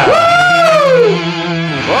 Yeah.